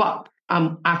British, but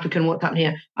I'm African, what's happening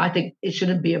here? I think it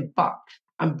shouldn't be a but.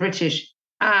 I'm British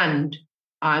and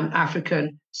I'm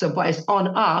African. But it's on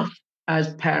us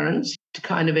as parents to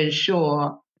kind of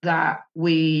ensure that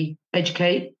we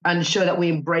educate and show that we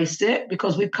embrace it,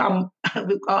 because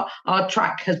our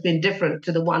track has been different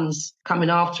to the ones coming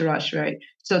after us, right?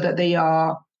 So that they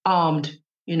are armed,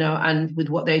 and with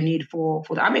what they need for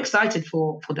that. I'm excited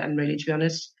for them, really, to be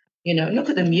honest. Look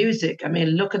at the music. I mean,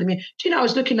 look at the music. Do I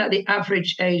was looking at the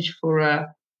average age for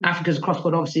Africa's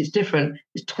cross-border, obviously it's different.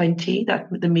 It's 20, that's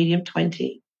the medium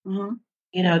 20.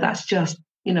 Mm-hmm. That's just,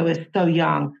 we're so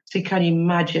young. So can you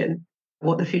imagine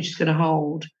what the future's going to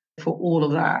hold for all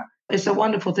of that? It's a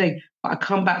wonderful thing. But I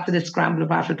come back to this scramble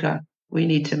of Africa. We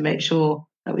need to make sure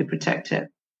that we protect it.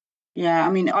 Yeah,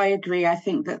 I mean, I agree. I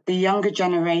think that the younger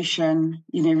generation,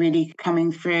 really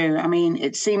coming through, I mean,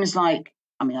 it seems like,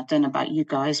 I mean, I don't know about you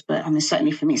guys, but I mean,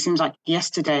 certainly for me, it seems like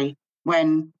yesterday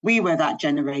when we were that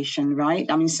generation, right?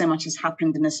 I mean, so much has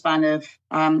happened in the span of,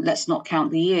 let's not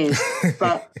count the years,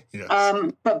 but,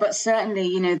 Yes. but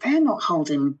certainly, they're not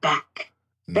holding back.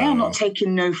 They are not No.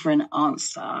 taking no for an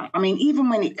answer. I mean, even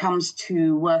when it comes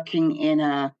to working in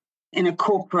a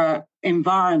corporate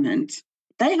environment,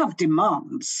 they have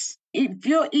demands. If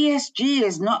your ESG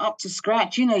is not up to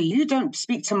scratch, you don't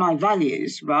speak to my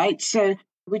values, right? So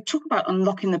we talk about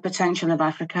unlocking the potential of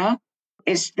Africa.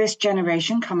 It's this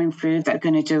generation coming through that are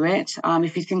going to do it.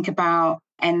 If you think about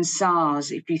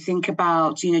NSARS, if you think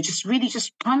about, just really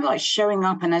just kind of like showing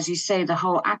up, and as you say, the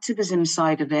whole activism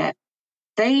side of it,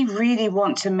 they really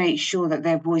want to make sure that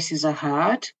their voices are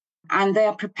heard and they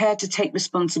are prepared to take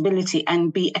responsibility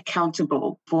and be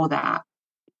accountable for that.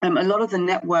 A lot of the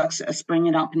networks that are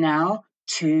springing up now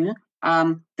too,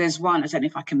 there's one, I don't know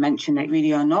if I can mention it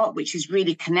really or not, which is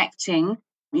really connecting,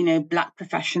 Black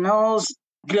professionals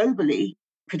globally,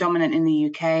 predominant in the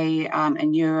UK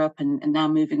and Europe and now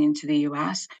moving into the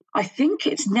US. I think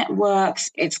it's networks,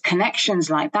 it's connections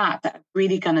like that that are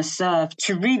really going to serve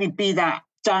to really be that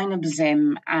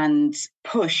dynamism and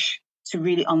push to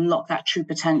really unlock that true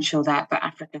potential that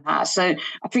Africa has. So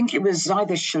I think it was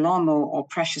either Shalom or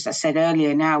Precious that said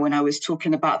earlier now when I was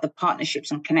talking about the partnerships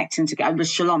and connecting together. It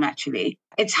was Shalom, actually.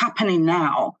 It's happening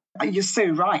now. You're so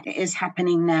right. It is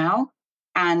happening now.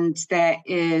 And there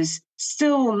is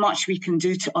still much we can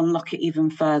do to unlock it even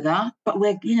further. But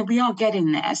we are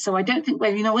getting there. So I don't think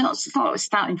we're not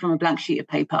starting from a blank sheet of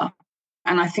paper.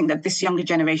 And I think that this younger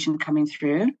generation coming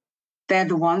through, they're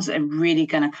the ones that are really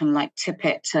going to kind of like tip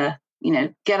it to,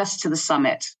 get us to the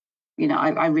summit.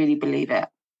 I really believe it.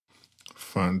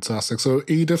 Fantastic. So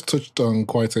Edith touched on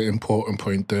quite an important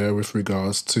point there with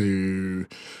regards to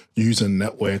using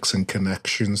networks and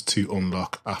connections to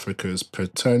unlock Africa's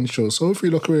potential. So if we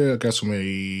look at it, I guess, from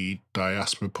a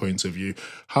diaspora point of view,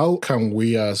 how can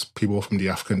we as people from the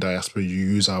African diaspora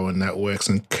use our networks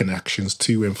and connections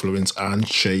to influence and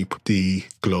shape the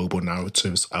global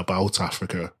narratives about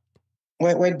Africa?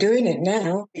 We're doing it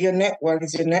now. Your network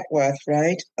is your net worth,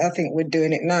 right? I think we're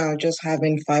doing it now. Just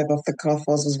having five off the cuff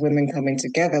as women coming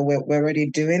together, we're already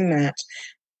doing that.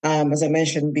 As I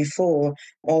mentioned before,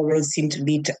 all roads seem to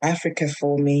lead to Africa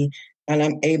for me, and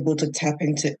I'm able to tap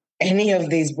into any of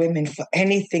these women for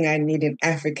anything I need in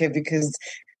Africa because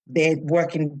they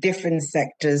work in different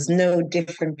sectors, know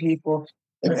different people.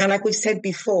 And like we said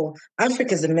before,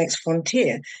 Africa is the next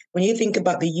frontier. When you think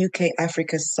about the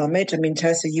UK-Africa Summit, I mean,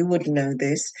 Tessa, you would know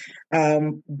this,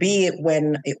 be it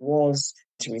when it was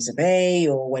Theresa May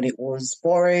or when it was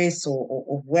Boris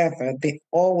or whoever, they've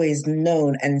always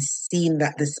known and seen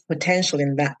that there's potential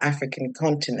in that African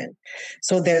continent.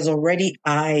 So there's already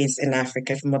eyes in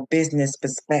Africa from a business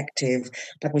perspective.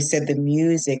 Like we said, the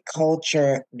music,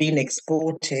 culture being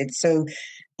exported. So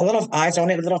a lot of eyes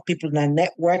on it. A lot of people in our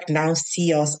network now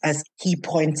see us as key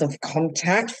points of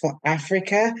contact for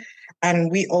Africa.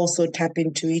 And we also tap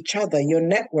into each other. Your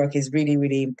network is really,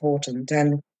 really important.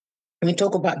 And when we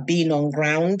talk about being on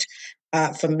ground,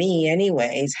 for me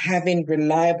anyways, having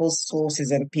reliable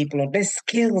sources and people, there's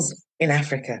skills in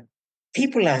Africa.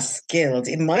 People are skilled.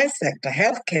 In my sector,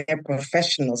 healthcare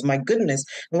professionals, my goodness,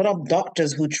 a lot of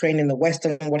doctors who train in the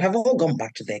Western world have all gone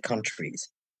back to their countries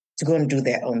to go and do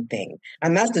their own thing.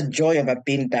 And that's the joy of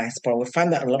being diaspora. We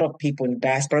find that a lot of people in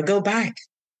diaspora go back.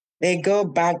 They go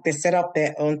back, they set up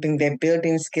their own thing, they're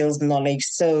building skills, knowledge.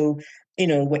 So,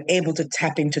 we're able to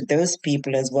tap into those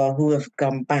people as well who have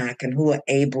gone back and who are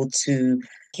able to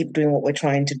keep doing what we're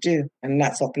trying to do. And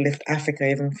that's uplift Africa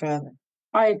even further.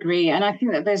 I agree. And I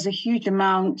think that there's a huge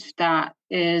amount that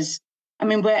is,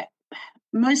 where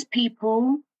most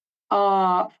people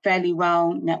are fairly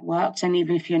well networked. And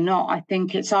even if you're not, I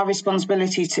think it's our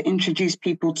responsibility to introduce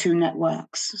people to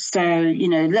networks. So,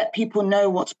 let people know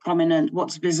what's prominent,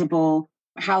 what's visible,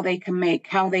 how they can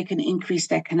increase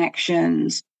their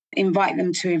connections, invite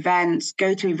them to events,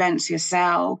 go to events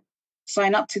yourself,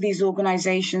 sign up to these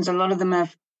organizations. A lot of them are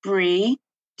free.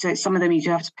 So some of them you do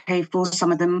have to pay for,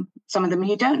 some of them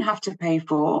you don't have to pay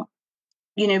for.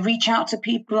 Reach out to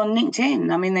people on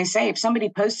LinkedIn. They say if somebody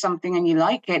posts something and you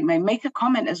like it, make a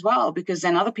comment as well, because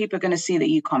then other people are going to see that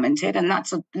you commented,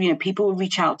 and people will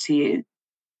reach out to you.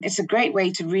 It's a great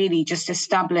way to really just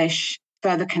establish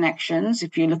further connections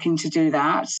if you're looking to do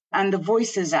that. And the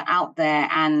voices are out there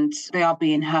and they are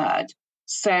being heard.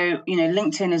 So,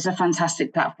 LinkedIn is a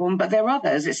fantastic platform, but there are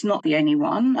others. It's not the only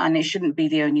one, and it shouldn't be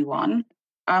the only one.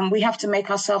 We have to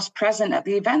make ourselves present at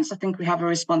the events. I think we have a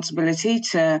responsibility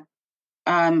to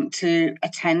to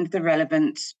attend the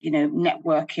relevant,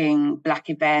 networking Black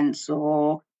events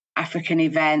or African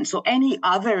events or any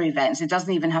other events. It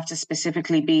doesn't even have to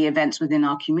specifically be events within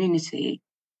our community,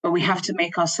 but we have to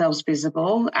make ourselves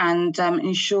visible and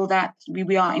ensure that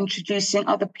we are introducing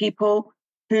other people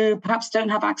who perhaps don't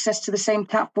have access to the same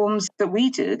platforms that we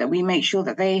do, that we make sure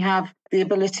that they have the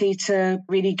ability to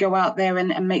really go out there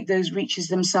and make those reaches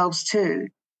themselves too.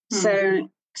 Mm-hmm.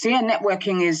 So yeah,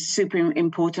 networking is super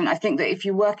important. I think that if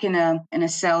you work in a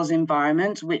sales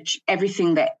environment, which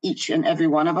everything that each and every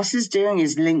one of us is doing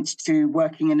is linked to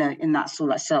working in that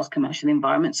sort of sales commercial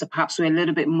environment. So perhaps we're a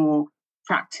little bit more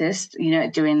practiced,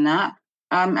 at doing that.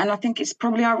 And I think it's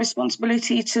probably our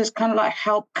responsibility to kind of like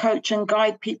help coach and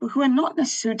guide people who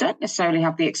don't necessarily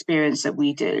have the experience that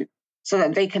we do, so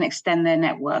that they can extend their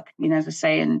network, as I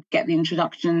say, and get the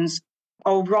introductions,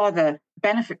 or rather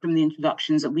benefit from the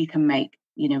introductions that we can make,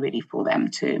 really for them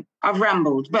too. I've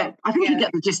rambled, but I think you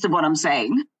get the gist of what I'm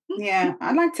saying. Yeah,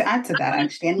 I'd like to add to that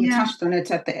actually. And you touched on it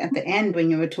at the end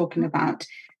when you were talking about,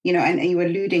 and you were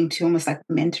alluding to almost like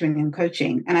mentoring and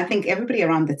coaching. And I think everybody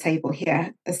around the table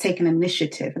here has taken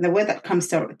initiative. And the word that comes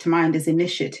to mind is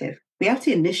initiative. We have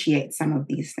to initiate some of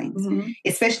these things,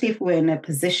 especially if we're in a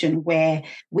position where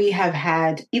we have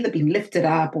had either been lifted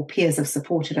up or peers have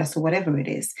supported us or whatever it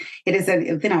is. It is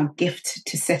within our gift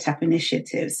to set up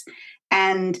initiatives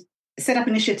and set up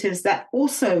initiatives that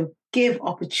also give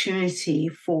opportunity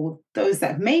for those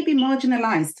that may be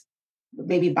marginalized,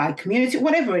 maybe by community,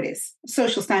 whatever it is,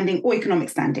 social standing or economic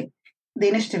standing. The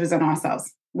initiative is on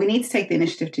ourselves. We need to take the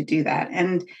initiative to do that.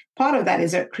 And part of that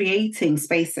is creating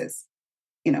spaces.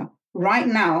 Right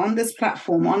now on this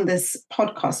platform, on this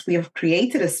podcast, we have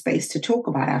created a space to talk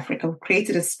about Africa. We've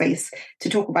created a space to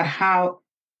talk about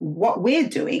what we're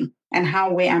doing and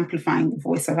how we're amplifying the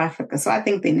voice of Africa. So I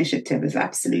think the initiative is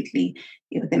absolutely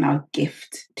within our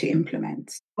gift to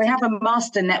implement. We have a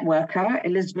master networker,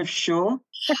 Elizabeth Shaw.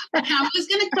 I was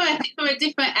going to go from a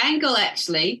different angle,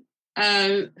 actually.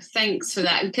 Thanks for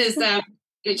that, because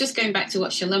just going back to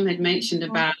what Shalom had mentioned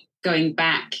about going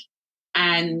back,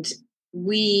 and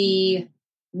we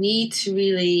need to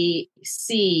really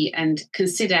see and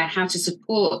consider how to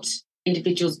support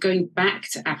individuals going back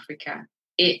to Africa.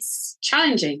 It's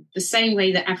challenging, the same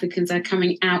way that Africans are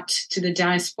coming out to the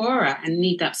diaspora and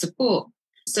need that support.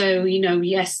 So,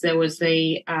 yes, there was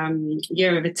the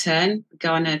Year of Return,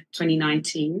 Ghana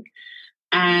 2019,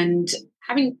 and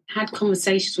having had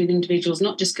conversations with individuals,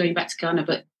 not just going back to Ghana,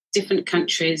 but different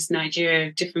countries,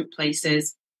 Nigeria, different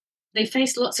places, they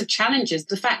face lots of challenges.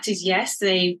 The fact is, yes,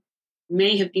 they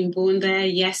may have been born there.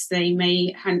 Yes, they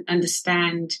may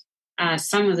understand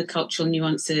some of the cultural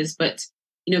nuances, but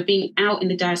being out in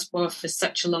the diaspora for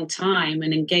such a long time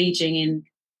and engaging in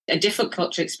a different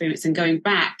cultural experience and going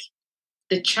back,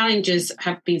 the challenges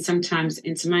have been sometimes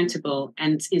insurmountable.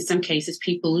 And in some cases,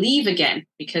 people leave again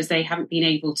because they haven't been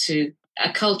able to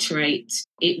acculturate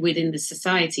it within the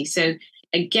society. So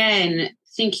again,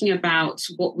 thinking about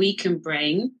what we can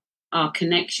bring, our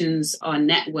connections, our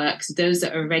networks, those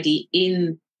that are already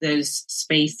in those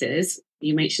spaces.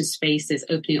 You mentioned spaces,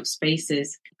 opening up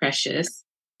spaces, Precious,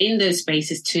 in those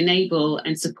spaces to enable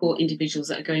and support individuals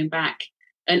that are going back.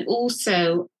 And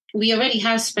also, we already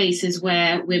have spaces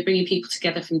where we're bringing people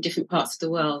together from different parts of the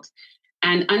world,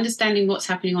 and understanding what's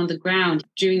happening on the ground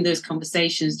during those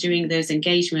conversations, during those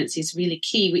engagements is really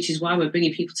key, which is why we're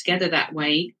bringing people together that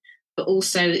way. But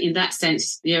also in that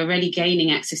sense, you're already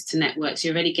gaining access to networks,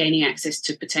 you're already gaining access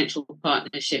to potential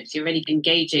partnerships, you're already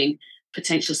engaging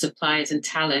potential suppliers and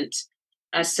talent.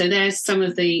 So there's some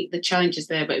of the challenges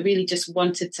there, but I really just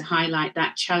wanted to highlight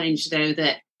that challenge, though,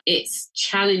 that it's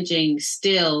challenging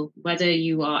still, whether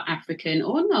you are African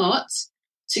or not,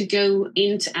 to go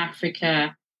into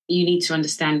Africa. You need to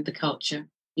understand the culture.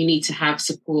 You need to have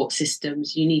support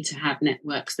systems. You need to have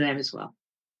networks there as well.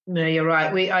 No, you're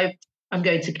right. I'm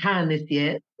going to Cannes this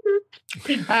year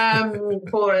for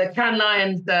Cannes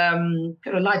Lions. Kind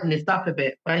of lighten this up a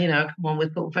bit. Well, come on,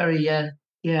 we're sort of very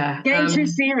Getting too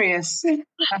serious.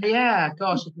 Yeah,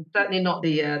 gosh, it's certainly not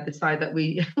the side that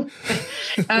we.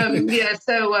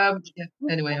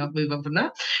 Anyway, I'll move on from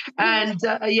that. And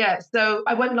so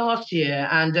I went last year,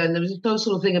 and there was no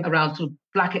sort of thing around sort of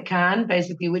Black at Cannes,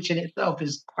 basically, which in itself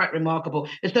is quite remarkable.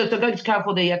 So going to Cannes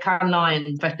for the Cannes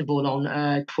Lion Festival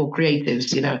for creatives,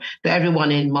 so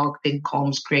everyone in marketing,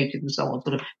 comms, creative, and so on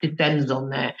sort of descends on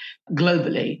there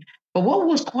globally. But what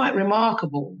was quite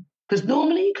remarkable, because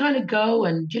normally you kind of go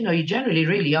and, you generally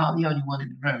really are the only one in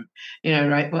the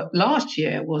room, right? But last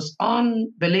year was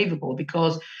unbelievable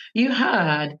because you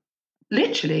had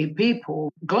literally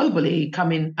people globally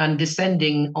coming and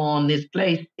descending on this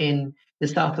place in the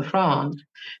south of France,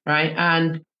 right?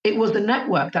 And it was the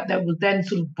network that was then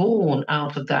sort of born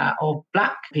out of that, of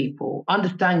Black people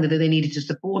understanding that they needed to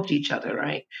support each other,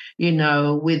 right?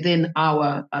 Within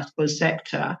our, I suppose,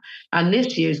 sector. And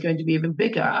this year is going to be even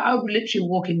bigger. I was literally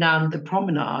walking down the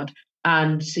promenade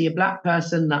and see a Black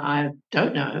person that I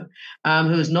don't know,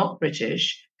 who is not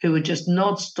British, who would just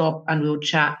nod, stop, and we'll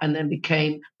chat, and then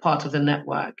became part of the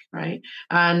network, right?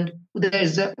 And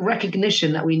there's a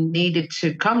recognition that we needed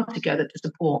to come together to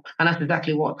support, and that's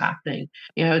exactly what's happening.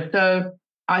 So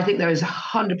I think there is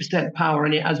 100% power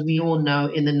in it, as we all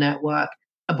know, in the network,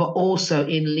 but also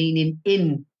in leaning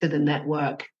into the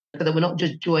network, so that we're not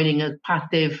just joining as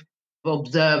passive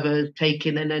observers,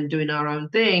 taking and then doing our own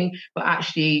thing, but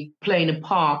actually playing a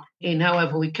part in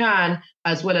however we can,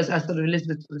 as well as sort of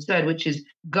Elizabeth said, which is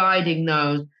guiding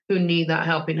those who need that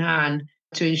helping hand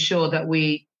to ensure that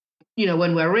we,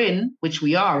 when we're in, which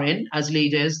we are in as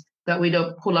leaders, that we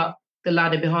don't pull up the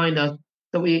ladder behind us,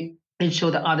 that we ensure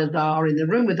that others are in the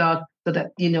room with us, so that,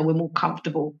 we're more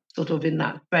comfortable sort of in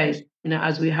that space,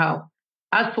 as we help.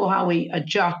 As for how we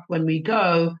adjust when we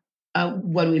go,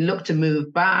 when we look to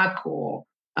move back or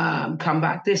come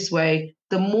back this way,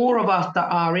 the more of us that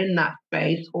are in that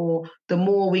space, or the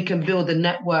more we can build a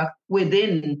network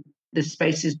within the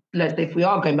spaces, let's say if we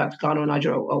are going back to Ghana or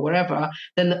Nigeria or wherever,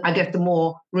 then I guess the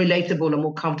more relatable and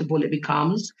more comfortable it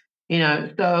becomes.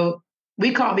 So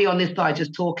we can't be on this side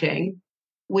just talking.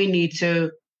 We need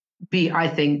to be, I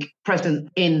think, present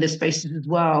in the spaces as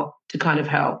well to kind of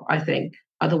help, I think.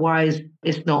 Otherwise,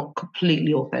 it's not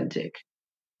completely authentic.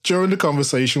 During the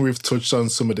conversation, we've touched on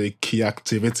some of the key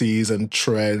activities and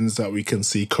trends that we can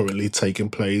see currently taking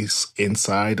place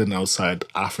inside and outside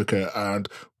Africa. And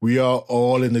we are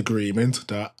all in agreement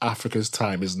that Africa's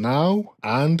time is now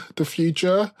and the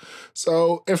future.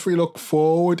 So if we look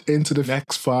forward into the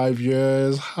next 5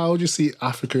 years, how do you see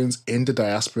Africans in the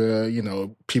diaspora,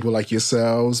 people like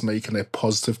yourselves, making a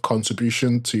positive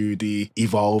contribution to the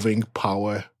evolving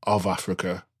power of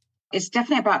Africa? It's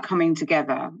definitely about coming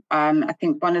together. I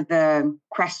think one of the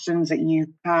questions that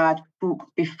you had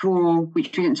before, which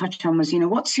we didn't touch on, was,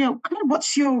 what's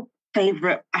your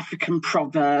favorite African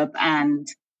proverb? And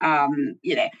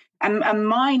and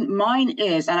mine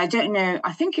is, and I don't know,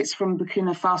 I think it's from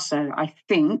Burkina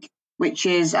Faso, which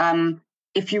is,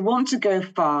 if you want to go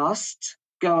fast,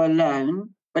 go alone,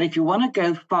 but if you want to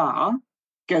go far,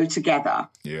 go together.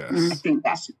 Yes, I think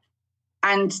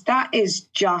that is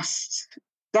just.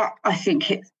 That, I think,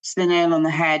 hits the nail on the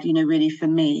head, really, for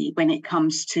me, when it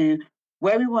comes to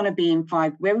where we want to be in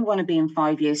 5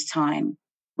 years' time.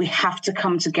 We have to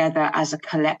come together as a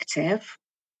collective.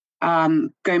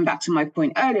 Going back to my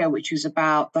point earlier, which was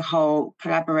about the whole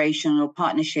collaboration or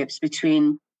partnerships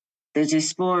between the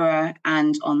diaspora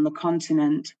and on the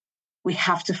continent. We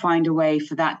have to find a way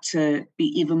for that to be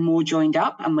even more joined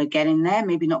up, and we're getting there.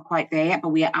 Maybe not quite there yet, but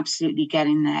we are absolutely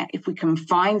getting there. If we can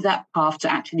find that path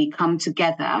to actually come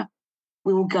together,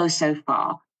 we will go so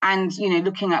far. And,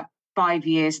 looking at 5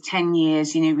 years, 10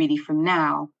 years, really from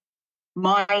now,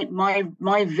 my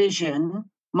vision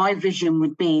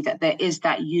would be that there is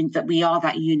that we are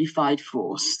that unified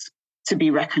force to be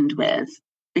reckoned with,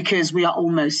 because we are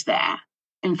almost there.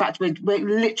 In fact, we're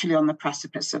literally on the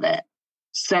precipice of it.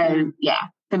 So,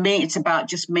 for me, it's about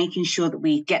just making sure that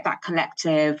we get that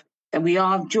collective, that we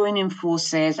are joining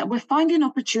forces, and we're finding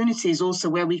opportunities also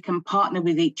where we can partner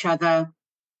with each other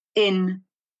in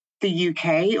the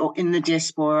UK or in the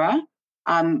diaspora,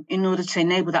 in order to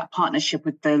enable that partnership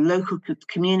with the local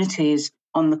communities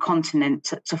on the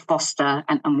continent to foster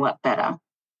and work better.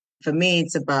 For me,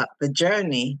 it's about the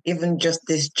journey, even just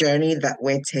this journey that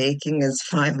we're taking as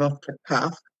Five Off the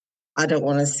Cuff. I don't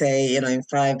want to say, in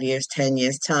 5 years, 10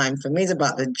 years time. For me, it's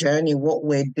about the journey, what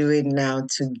we're doing now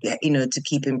to get, to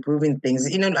keep improving things.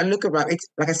 I look around, it's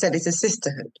like I said, it's a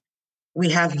sisterhood. We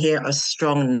have here a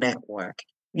strong network.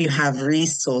 You have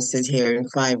resources here in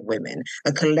Five Women,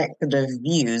 a collection of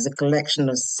views, a collection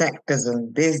of sectors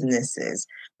and businesses.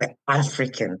 We're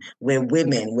African, we're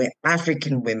women, we're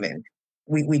African women.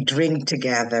 We drink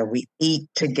together, we eat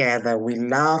together, we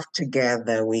laugh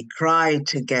together, we cry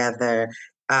together.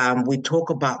 We talk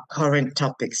about current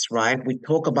topics, right? We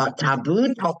talk about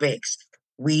taboo topics.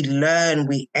 We learn,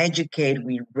 we educate,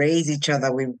 we raise each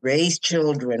other, we raise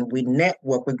children, we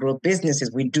network, we grow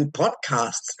businesses, we do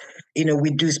podcasts,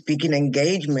 we do speaking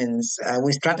engagements,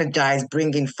 we strategize,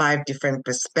 bringing 5 different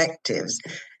perspectives.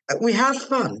 We have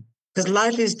fun because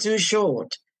life is too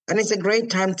short. And it's a great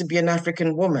time to be an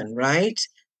African woman, right?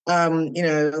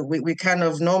 We kind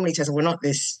of normally say we're not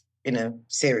this,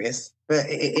 serious. but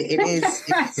it is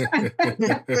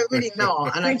we're really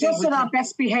not. And we're just on our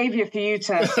best behaviour for you,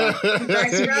 Tessa.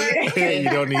 You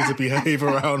don't need to behave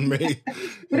around me.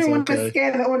 We don't want to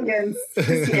scare the audience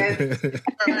just yet.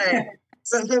 Right.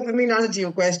 So for me, to answer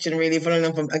your question, really, following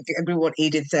up from, I agree with what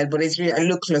Edith said, but it's really, I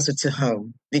look closer to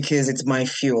home because it's my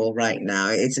fuel right now.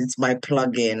 It's my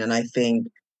plug-in. And I think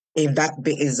if that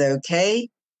bit is okay,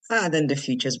 then the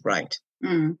future's bright.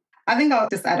 I think I'll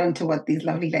just add on to what these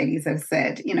lovely ladies have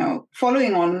said. You know,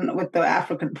 following on with the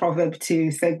African proverb to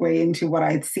segue into what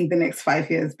I see the next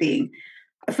 5 years being.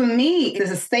 For me,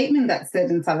 there's a statement that's said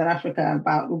in Southern Africa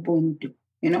about Ubuntu.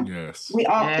 You know, yes, we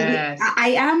are. Yes. I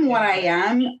am what I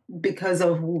am because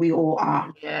of who we all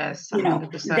are. Yes, 100%. You know,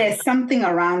 there's something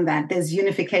around that. There's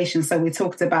unification. So we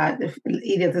talked about,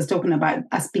 Edith is talking about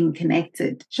us being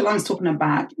connected. Shalom's talking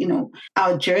about, you know,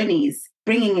 our journeys,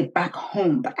 bringing it back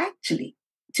home. But actually,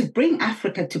 to bring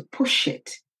Africa, to push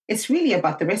it, it's really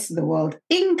about the rest of the world,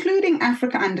 including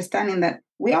Africa, understanding that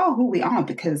we are who we are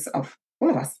because of all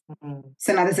of us.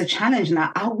 So now there's a challenge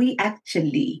now. Are we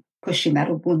actually pushing that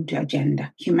Ubuntu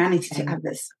agenda, humanity to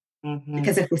others?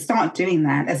 Because if we start doing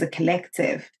that as a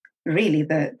collective, really,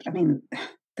 the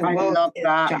I world love is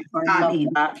that. just, I love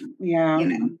that. Yeah. You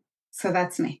know, so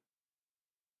that's me.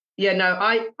 Yeah, no,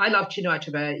 I love Chinua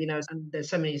Achebe, you know, and there's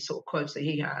so many sort of quotes that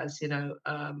he has, you know,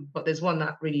 but there's one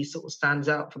that really sort of stands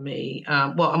out for me,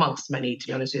 well, amongst many, to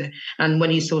be honest with you. And when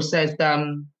he sort of says,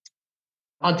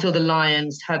 until the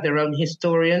lions have their own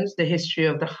historians, the history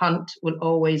of the hunt will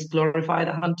always glorify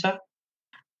the hunter.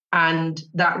 And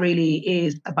that really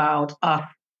is about us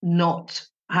not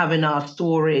having our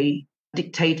story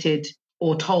dictated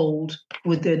or told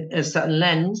within a certain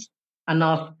lens, and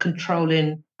us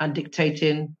controlling and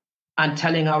dictating and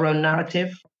telling our own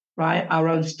narrative, right? Our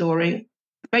own story.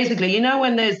 Basically, you know,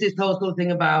 when there's this whole sort of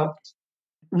thing about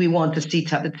we want a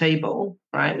seat at the table,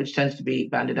 right, which tends to be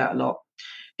bandied out a lot.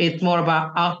 It's more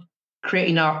about us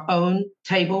creating our own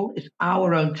table. It's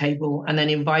our own table, and then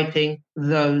inviting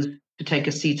those to take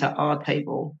a seat at our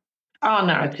table, our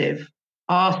narrative,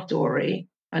 our story,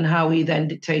 and how we then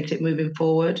dictate it moving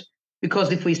forward.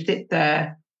 Because if we sit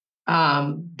there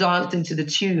dancing to the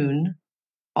tune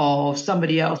of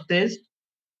somebody else's,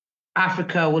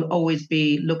 Africa will always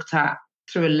be looked at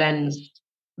through a lens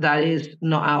that is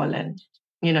not our lens,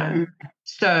 you know.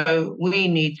 So we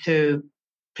need to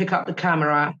pick up the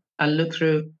camera and look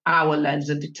through our lens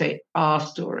and dictate our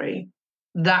story.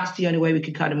 That's the only way we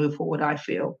can kind of move forward, I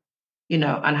feel, you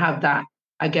know, and have that,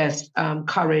 I guess,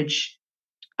 courage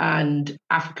and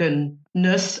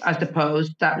Africanness, I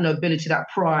suppose, that nobility, that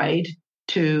pride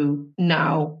to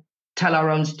now tell our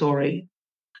own story.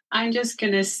 I'm just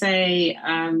going to say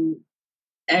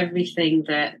everything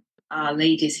that our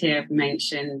ladies here have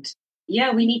mentioned.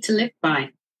 Yeah, we need to live by,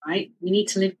 right? We need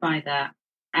to live by that.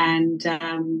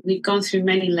 And we've gone through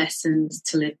many lessons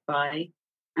to live by.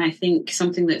 And I think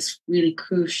something that's really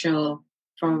crucial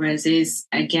for us is,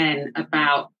 again,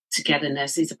 about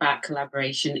togetherness, is about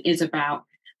collaboration, is about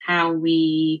how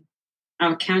we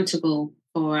are accountable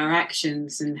for our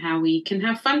actions and how we can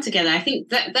have fun together. I think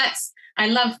that's, I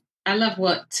love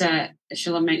what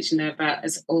Shalom mentioned there about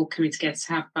us all coming together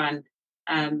to have fun.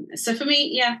 So for me,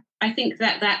 yeah, I think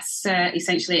that's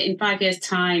essentially it. In 5 years'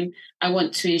 time, I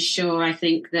want to ensure, I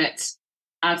think that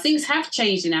things have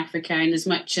changed in Africa in as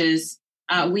much as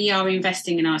we are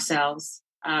investing in ourselves.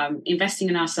 Investing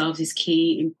in ourselves is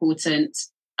key, important.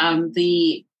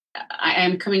 I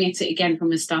am coming at it again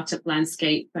from a startup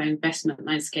landscape, investment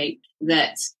landscape,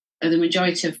 that the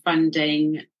majority of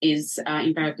funding is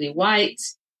invariably white.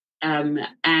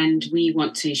 And we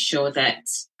want to ensure that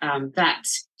that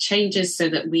changes so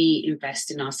that we invest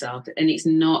in ourselves. And it's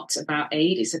not about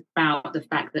aid, it's about the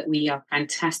fact that we are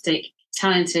fantastic,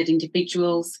 talented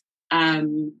individuals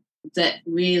that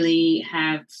really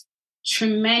have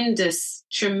tremendous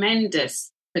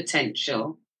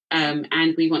potential.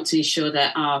 And we want to ensure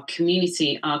that our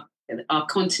community, our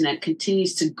continent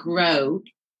continues to grow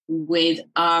with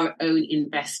our own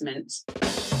investments.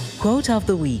 Quote of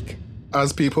the week.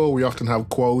 As people, we often have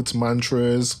quotes,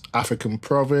 mantras, African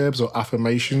proverbs or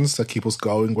affirmations that keep us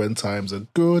going when times are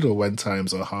good or when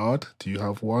times are hard. Do you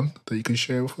have one that you can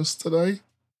share with us today?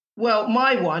 Well,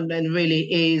 my one then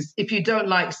really is, if you don't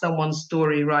like someone's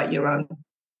story, write your own.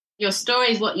 Your story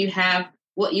is what you have,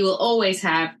 what you will always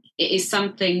have. It is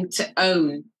something to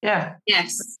own. Yeah.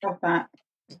 Yes. Love that.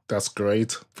 That's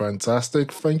great. Fantastic.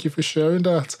 Thank you for sharing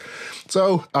that.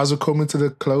 So, as we're coming to the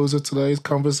close of today's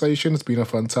conversation, it's been a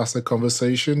fantastic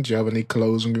conversation. Do you have any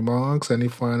closing remarks, any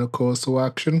final calls to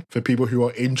action for people who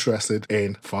are interested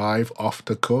in 5 Off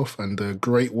the Cuff and the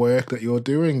great work that you're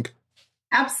doing?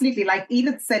 Absolutely. Like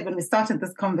Edith said when we started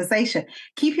this conversation,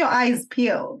 keep your eyes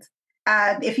peeled.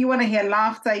 If you want to hear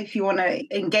laughter, if you want to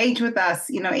engage with us,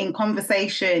 in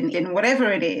conversation, in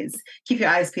whatever it is, keep your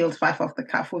eyes peeled, Five Off the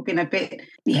Cuff. We've been a bit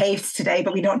behaved today,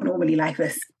 but we don't normally like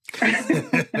this.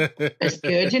 It's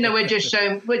good. We're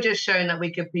just showing that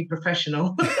we could be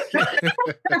professional.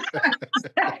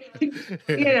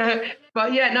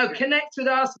 But connect with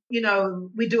us.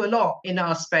 We do a lot in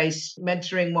our space,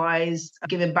 mentoring wise,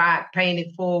 giving back, paying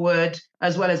it forward,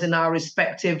 as well as in our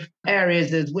respective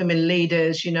areas as women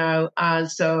leaders,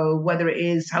 and so whether it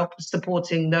is help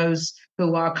supporting those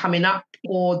who are coming up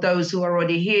or those who are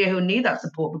already here who need that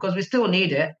support, because we still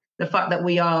need it. The fact that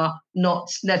we are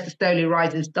not necessarily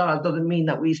rising stars doesn't mean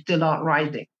that we still aren't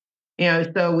rising.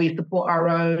 So we support our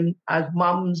own as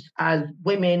mums, as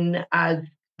women, as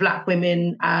Black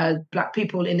women, as Black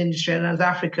people in industry, and as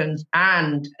Africans,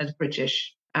 and as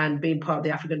British, and being part of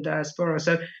the African diaspora.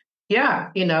 So,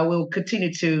 we'll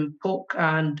continue to talk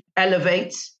and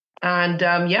elevate. And,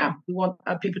 we want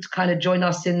people to kind of join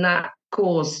us in that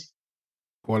cause.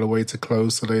 What a way to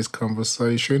close today's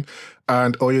conversation.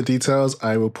 And all your details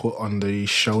I will put on the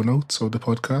show notes of the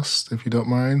podcast, if you don't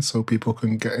mind, so people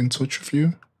can get in touch with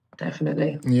you.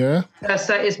 Definitely. Yeah.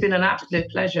 So it's been an absolute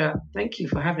pleasure. Thank you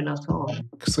for having us on.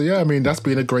 So, that's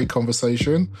been a great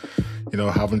conversation.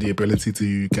 Having the ability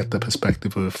to get the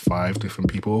perspective of 5 different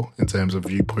people in terms of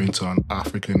viewpoints on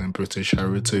African and British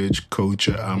heritage,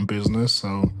 culture, and business.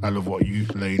 So I love what you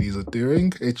ladies are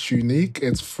doing. It's unique,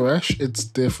 it's fresh, it's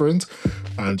different,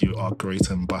 and you are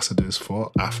great ambassadors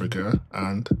for Africa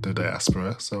and the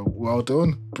diaspora. So well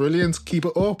done. Brilliant. Keep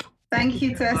it up. Thank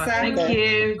you, Tessa. Thank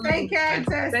you. Take care,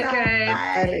 Tessa. Take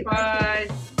care. Bye.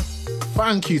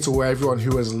 Thank you to everyone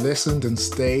who has listened and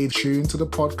stayed tuned to the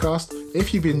podcast.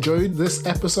 If you've enjoyed this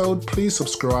episode, please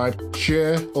subscribe,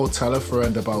 share, or tell a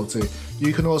friend about it.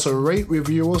 You can also rate,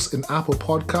 review us in Apple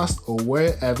Podcasts or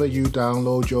wherever you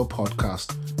download your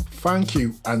podcast. Thank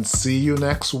you, and see you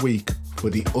next week for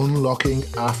the Unlocking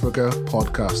Africa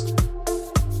podcast.